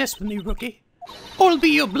 Don't mess with me, rookie. Or it'll be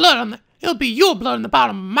your blood on the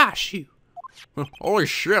bottom of my shoe. Holy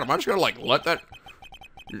shit, am I just gonna like let that...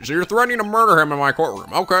 So you're threatening to murder him in my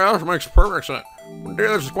courtroom. Okay, that makes perfect sense. Dude,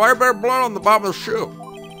 there's quite a bit of blood on the bottom of the shoe.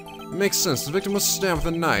 It makes sense. The victim was stabbed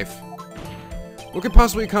with a knife. What could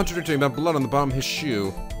possibly be contradicting about blood on the bottom of his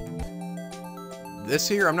shoe? This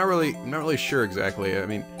here, I'm not really sure exactly. I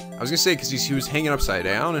mean, I was gonna say because he was hanging upside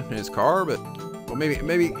down in his car, but well,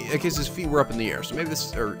 maybe I guess his feet were up in the air. So maybe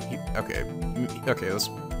this okay, let's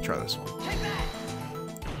try this one.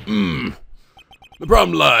 The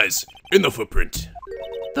problem lies in the footprint.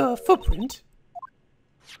 The footprint?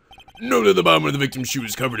 Note that the bottom of the victim's shoe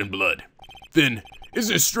is covered in blood. Then,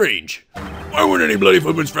 isn't it strange? Why weren't any bloody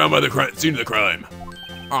footprints found by the scene of the crime?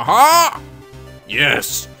 Aha!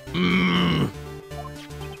 Yes.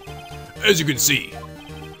 As you can see,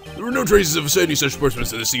 there were no traces of any such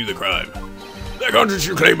footprints at the scene of the crime. That contradicts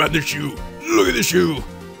your claim about the shoe. Look at the shoe.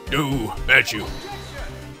 No, bad shoe.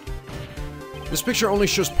 This picture only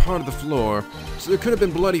shows part of the floor, so there could have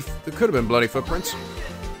been bloody footprints.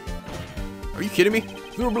 Are you kidding me?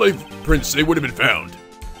 If there were bloody footprints, they would have been found.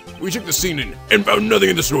 We checked the scene and found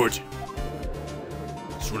nothing of the sort.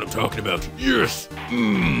 That's what I'm talking about. Yes.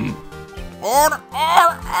 Order!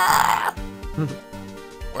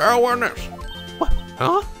 Well, witness. What?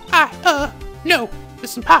 Huh? No.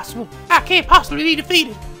 It's impossible. I can't possibly be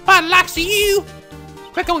defeated by the likes of you.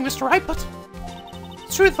 Quit going, Mr. Wright, but...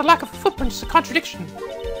 It's true that the lack of a footprint is a contradiction.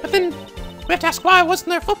 But then, we have to ask why wasn't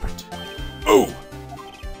there a footprint? Oh!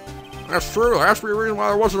 That's true. There has to be a reason why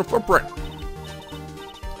there wasn't a footprint.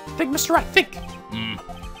 Think, Mr. Wright, think.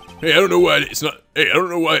 Hey, I don't know why it's not. Hey, I don't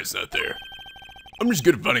know why it's not there. I'm just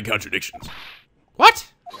good at finding contradictions.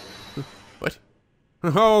 What? What?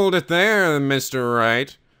 Hold it there, Mr.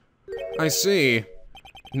 Wright. I see.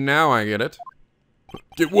 Now I get it.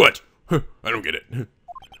 Get what? I don't get it.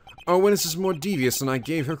 Our witness is more devious than I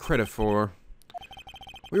gave her credit for.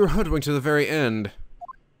 We were hoodwinked to the very end.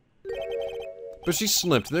 But she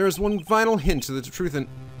slipped. There is one vital hint to the truth in...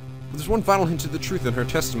 There's one vital hint to the truth in her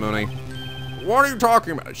testimony. What are you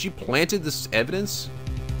talking about? She planted this evidence?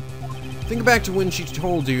 Think back to when she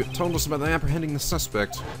told us about apprehending the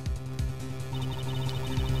suspect.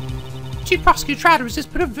 Chief Prosecutor tried to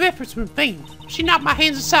resist, but her efforts were in vain. She knocked my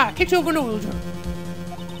hands aside, kicked over an oil drum.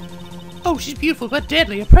 Oh, she's beautiful but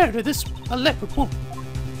deadly. A predator, a leopard woman.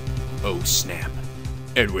 Oh, snap.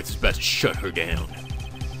 Edwards is about to shut her down.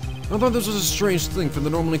 I thought this was a strange thing for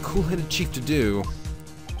the normally cool-headed chief to do.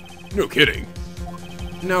 No kidding.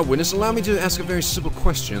 Now, witness, allow me to ask a very simple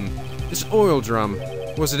question. This oil drum,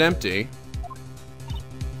 was it empty?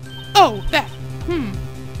 Oh, that.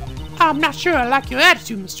 I'm not sure I like your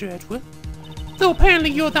attitude, Mr. Edward. Though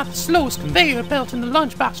apparently you're not the slowest conveyor belt in the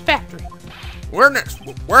LUNCHBOX factory. Witness,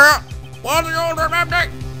 where? Why's the oil drum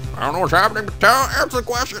empty? I don't know what's happening, but answer the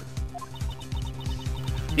question.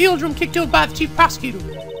 The oil drum kicked over by the chief prosecutor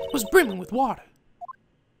was brimming with water.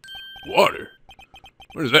 Water?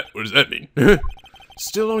 What does that mean?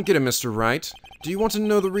 Still don't get it, Mr. Wright. Do you want to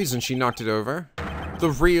know the reason she knocked it over?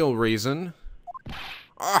 The real reason?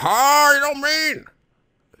 Aha, you don't mean?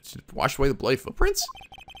 Wash away the bloody footprints?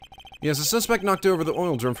 Yes, the suspect knocked over the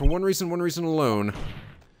oil drum for one reason alone.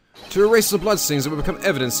 To erase the bloodstains that would become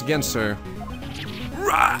evidence against her.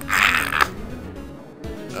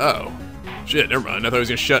 Oh. Shit, never mind. I thought he was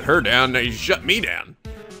gonna shut her down. Now you shut me down.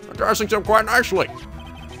 That dressing him quite nicely.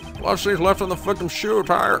 Bloodstains left on the victim's shoe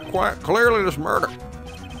tire quite clearly this murder.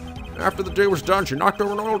 After the deed was done, she knocked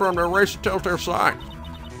over an oil drum to erase the telltale sign.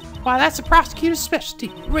 Why, that's a prosecutor's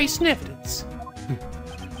specialty, erasing evidence.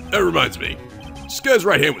 That reminds me. This guy's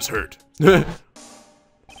right hand was hurt. Did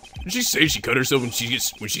she say she cut herself when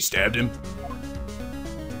she stabbed him?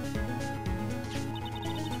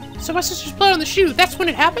 So my sister's blood on the shoe, that's when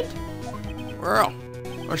it happened? Well,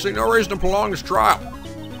 I see no reason to prolong this trial.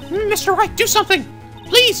 Mr. Wright, do something!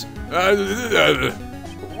 Please!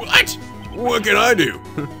 What? What can I do?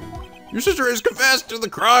 Your sister has confessed to the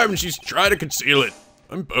crime and she's trying to conceal it.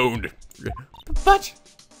 I'm boned. But...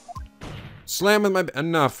 Slam with my...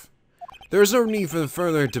 Enough. There is no need for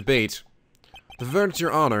further debate. The verdict,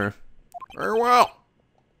 Your Honor. Very well.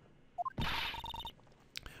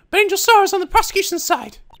 But Angel Star is on the prosecution's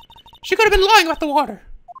side. She could have been lying about the water.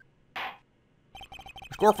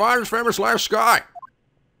 Score finder's famous last sky.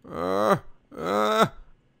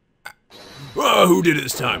 Who did it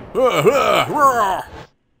this time?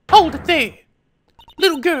 Hold it there.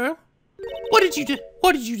 Little girl, what did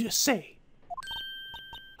you just say?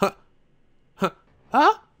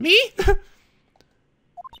 Huh? Me?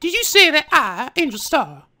 Did you say that I, Angel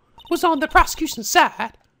Star, was on the prosecution's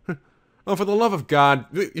side? Oh, for the love of God.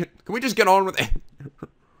 Can we just get on with it?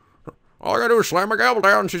 All I gotta do is slam my gavel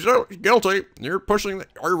down. She's guilty. You're pushing.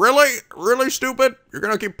 Are you really stupid? You're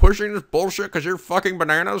gonna keep pushing this bullshit because you're fucking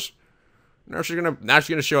bananas. Now she's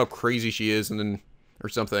gonna show how crazy she is, and then or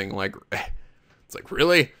something like. It's like,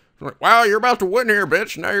 really? I'm like, wow, you're about to win here,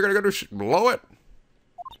 bitch. Now you're gonna go blow it.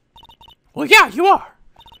 Well, yeah, you are.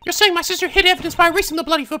 You're saying my sister hid evidence by erasing the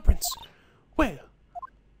bloody footprints. Well,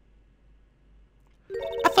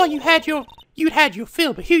 I thought you'd had your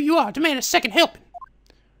fill, but here you are, demanding a second helping.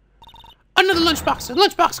 Another lunchbox, a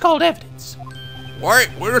lunchbox called evidence. Wait,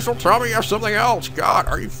 this will tell me you have something else. God,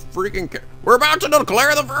 are you freaking We're about to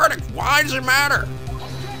declare the verdict. Why does it matter?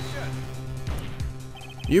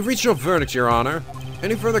 You've reached your verdict, Your Honor.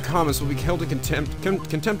 Any further comments will be held in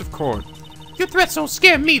contempt of court. Your threats don't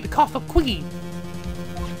scare me, the cough of queen.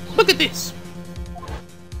 Look at this.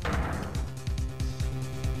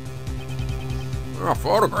 A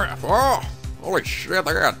photograph. Oh, holy shit!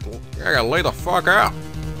 I gotta lay the fuck out.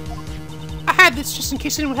 I had this just in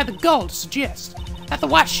case anyone had the gall to suggest that the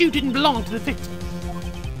white shoe didn't belong to the victim.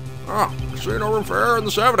 Oh, I see no room for error in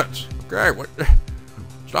this evidence. Okay, what?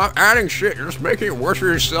 Stop adding shit. You're just making it worse for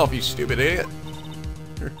yourself, you stupid idiot.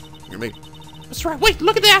 Here, give me. That's right. Wait,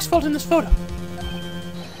 look at the asphalt in this photo.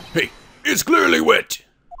 Hey, it's clearly wet.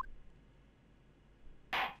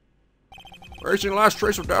 Erasing the last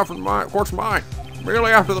trace of doubt from the court's mind.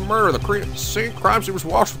 Merely after the murder, the crime scene was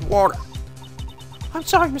washed with water. I'm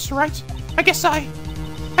sorry, Mr. Wright. I guess I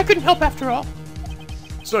couldn't help after all.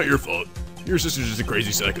 It's not your fault. Your sister's just a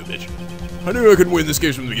crazy psycho bitch. I knew I couldn't win this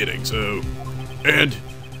case from the beginning, so... And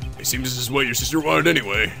it seems this is what your sister wanted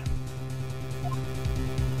anyway.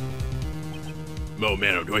 Oh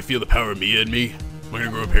man, do I feel the power of Mia in me? Am I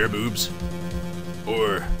gonna grow a pair of boobs?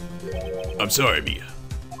 Or... I'm sorry, Mia.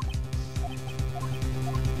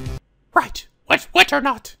 Right. Wet or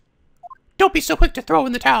not. Don't be so quick to throw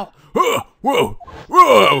in the towel. Oh, whoa!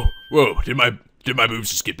 Whoa! Whoa! Did my boobs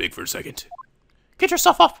just get big for a second? Get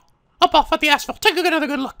yourself off at the asphalt. Take another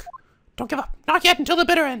good look. Don't give up. Not yet until the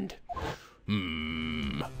bitter end.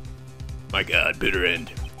 My God, bitter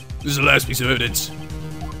end. This is the last piece of evidence.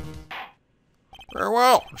 Very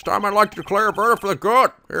well. This time I'd like to declare a verdict for the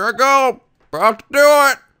good. Here I go. About to do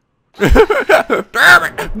it. Damn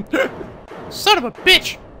it! Son of a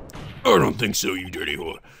bitch. I don't think so, you dirty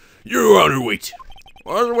whore. You're on her weight.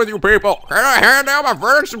 What is it with you people? Can I hand down my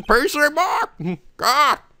verdicts in peace anymore?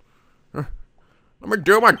 God. Let me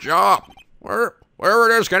do my job. Wherever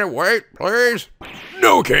it is, can it wait, please?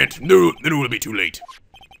 No, it can't. No, then it will be too late.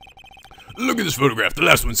 Look at this photograph, the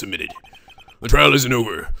last one submitted. The trial isn't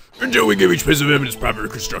over until we give each piece of evidence proper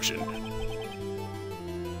construction.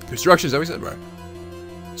 Construction, is that what you said, right?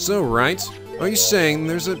 So, Wright, are you saying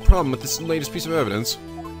there's a problem with this latest piece of evidence?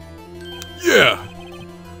 Yeah.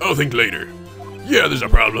 I'll think later. Yeah, there's a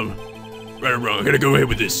problem. Right or wrong, I gotta go ahead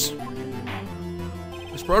with this.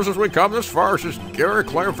 I suppose as we come this far, it's just give her a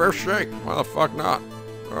clear fair shake. Why the fuck not?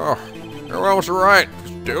 Oh, well, it's alright.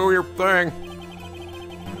 Just do your thing.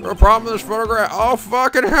 No problem with this photograph. Oh,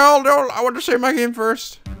 fucking hell, no. I want to say my game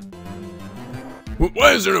first.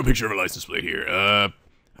 Why is there no picture of a license plate here? I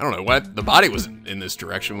don't know. What? The body was in this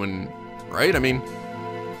direction when... Right? I mean...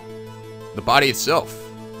 The body itself.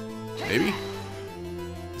 Maybe?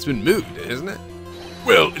 It's been moved, isn't it?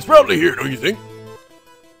 Well, it's probably here, don't you think?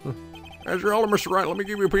 As your elder, Mr. Wright, let me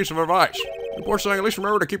give you a piece of advice. Before saying, at least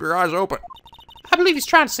remember to keep your eyes open. I believe he's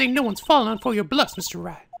trying to say no one's falling for your bluffs, Mr.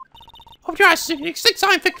 Wright. Open your eyes,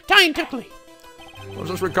 scientifically. Well,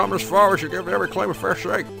 since we come this far, we should give every claim a fair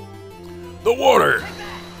shake. The water!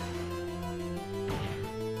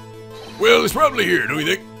 Well, it's probably here, don't you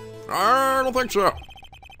think? I don't think so.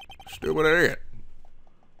 Stupid idiot.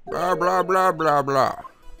 Blah, blah, blah, blah, blah.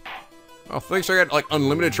 Well, thanks I got, like,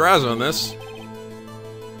 unlimited tries on this.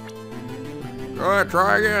 Go ahead,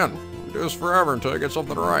 try again. We do this forever until you get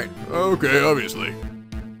something right. Okay, obviously.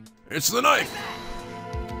 It's the knife.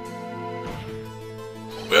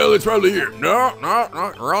 Well, it's probably here. No,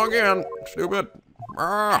 wrong again. Stupid.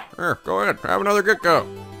 Here, go ahead. Have another get-go.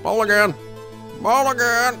 Ball again.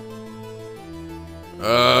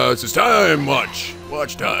 It says time, watch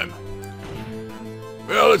time.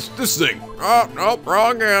 Well, it's this thing. Oh, nope,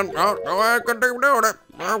 wrong again. Oh, go ahead, continue doing it.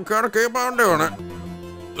 I'm gonna keep on doing it.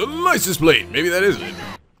 The license plate, maybe that is it.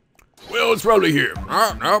 Well, it's probably here.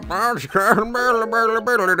 Oh, nope,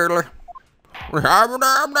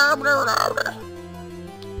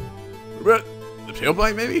 But the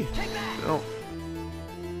tailpipe, maybe? no.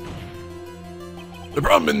 The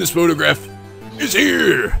problem in this photograph is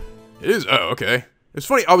here. It is. Oh, okay. It's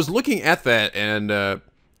funny. I was looking at that, and I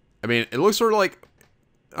mean, it looks sort of like,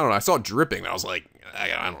 I don't know. I saw it dripping. And I was like, I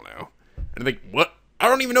don't know. And I think, what? I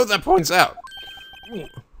don't even know what that points out.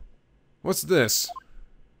 What's this?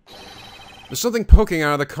 There's something poking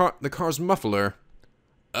out of the car's muffler.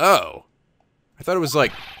 Oh, I thought it was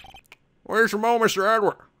like. Where's your mom, Mr.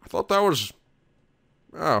 Edward? I thought that was.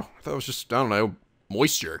 Oh, I thought it was just, I don't know,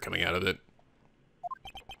 moisture coming out of it.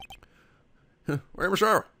 Wait,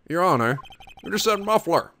 Mr. Your Honor. You just said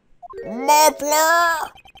muffler.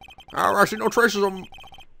 Muffler! I see no traces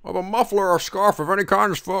of a muffler or scarf of any kind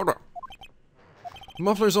in this photo.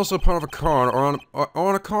 Muffler is also part of a car or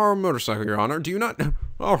on a car or motorcycle, Your Honor. Do you not?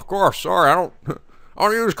 Oh, of course. Sorry, I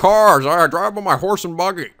don't use cars. I drive on my horse and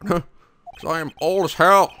buggy. Cause I am old as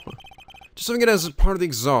hell. Just something it has as part of the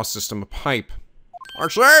exhaust system, a pipe. I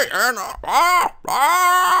see, and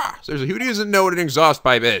Seriously, who doesn't know what an exhaust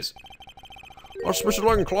pipe is? a suspicious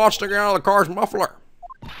looking cloth sticking out of the car's muffler.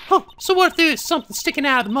 Huh, so what if there is something sticking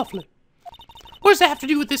out of the muffler? What does that have to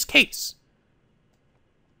do with this case?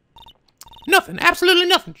 Nothing, absolutely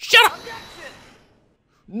nothing. Shut up!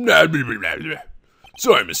 Blah, blah, blah, blah, blah.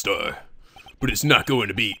 Sorry, Miss Starr, but it's not going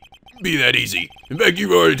to be that easy. In fact,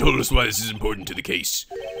 you've already told us why this is important to the case.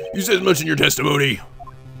 You said as much in your testimony.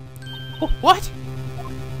 What?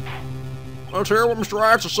 Let's hear what Mr.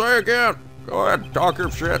 Wright has to say again. Go ahead, talk your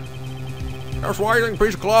shit. That's why you think a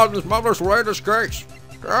piece of cloth in this muffler is related to this case.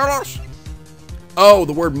 Tell us. Oh,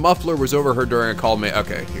 the word muffler was overheard during a call me.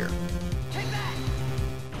 Okay, here.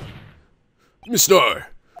 Miss Starr,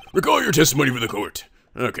 recall your testimony for the court.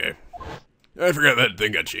 Okay. I forgot that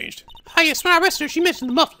thing got changed. Ah, yes, when I arrested her, she mentioned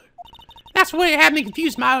the muffler. That's what had me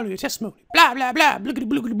confused in my earlier testimony. Blah, blah, blah, blickety,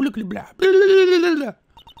 blickety, blickety, blah, blah, blah, blah, blah.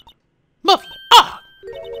 Muffler. Ah!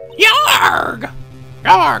 Yarg!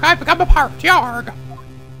 Yarg, I've become a pirate. Yarg!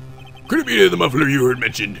 Could it be the muffler you heard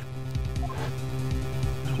mentioned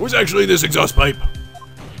was actually this exhaust pipe?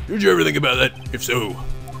 Did you ever think about that? If so,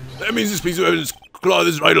 that means this piece of evidence cloth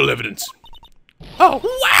is vital evidence. Oh,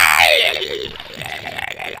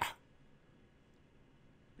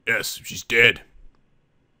 Yes, she's dead.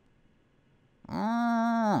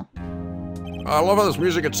 I love how this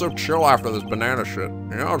music gets so chill after this banana shit.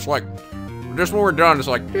 You know, it's like, just when we're done, it's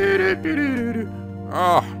like,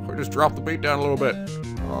 oh, we just dropped the beat down a little bit.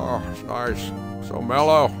 Oh, it's nice. So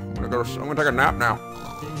mellow. I'm gonna take a nap now.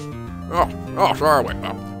 Oh, sorry, wait.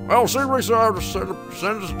 Well, seriously,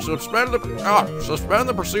 suspend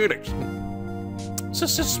the proceedings. so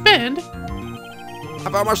suspend? I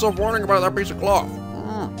found myself wondering about that piece of cloth.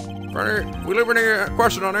 If we leave any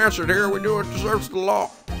question unanswered here, we do what deserves the law.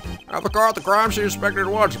 Have the car at the crime scene inspected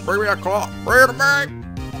once. Bring me that cloth. Bring it to me.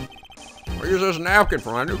 I'll use this napkin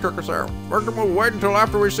for my new turkey sandwich. First, we'll wait until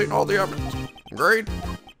after we've seen all the evidence. Agreed?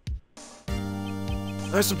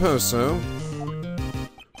 I suppose so.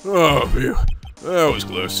 Oh, phew. That was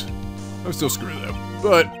close. I'm still screwed up,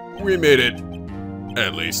 but we made it.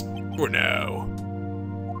 At least, for now.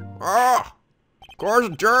 Court's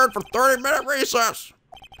adjourned for 30-minute recess.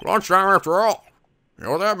 It's lunchtime after all. You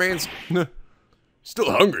know what that means?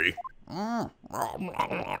 Still hungry. To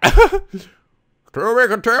be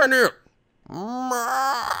continued.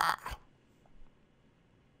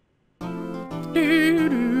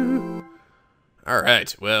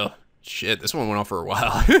 Alright, well, shit, this one went on for a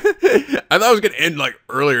while. I thought it was gonna end like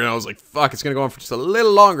earlier, and I was like, fuck, it's gonna go on for just a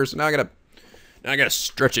little longer, so now I gotta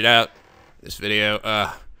stretch it out, this video.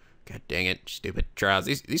 God dang it, stupid trials.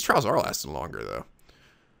 These trials are lasting longer, though.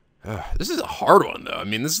 This is a hard one, though. I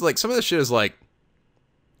mean, this is like, some of this shit is like,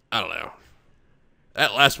 I don't know.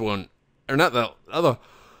 That last one, or not that other,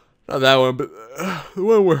 not that one, but the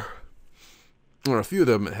one where, well, a few of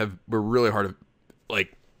them were really hard to,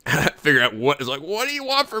 like, figure out what is like, what do you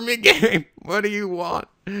want from me, game? What do you want?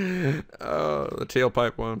 The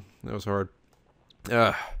tailpipe one, that was hard.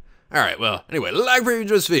 Alright, well, anyway, like for you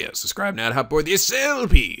just video, subscribe now to hop aboard the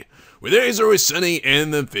SLP, where the days are always sunny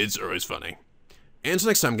and the vids are always funny. And until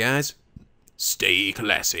next time, guys, stay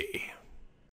classy.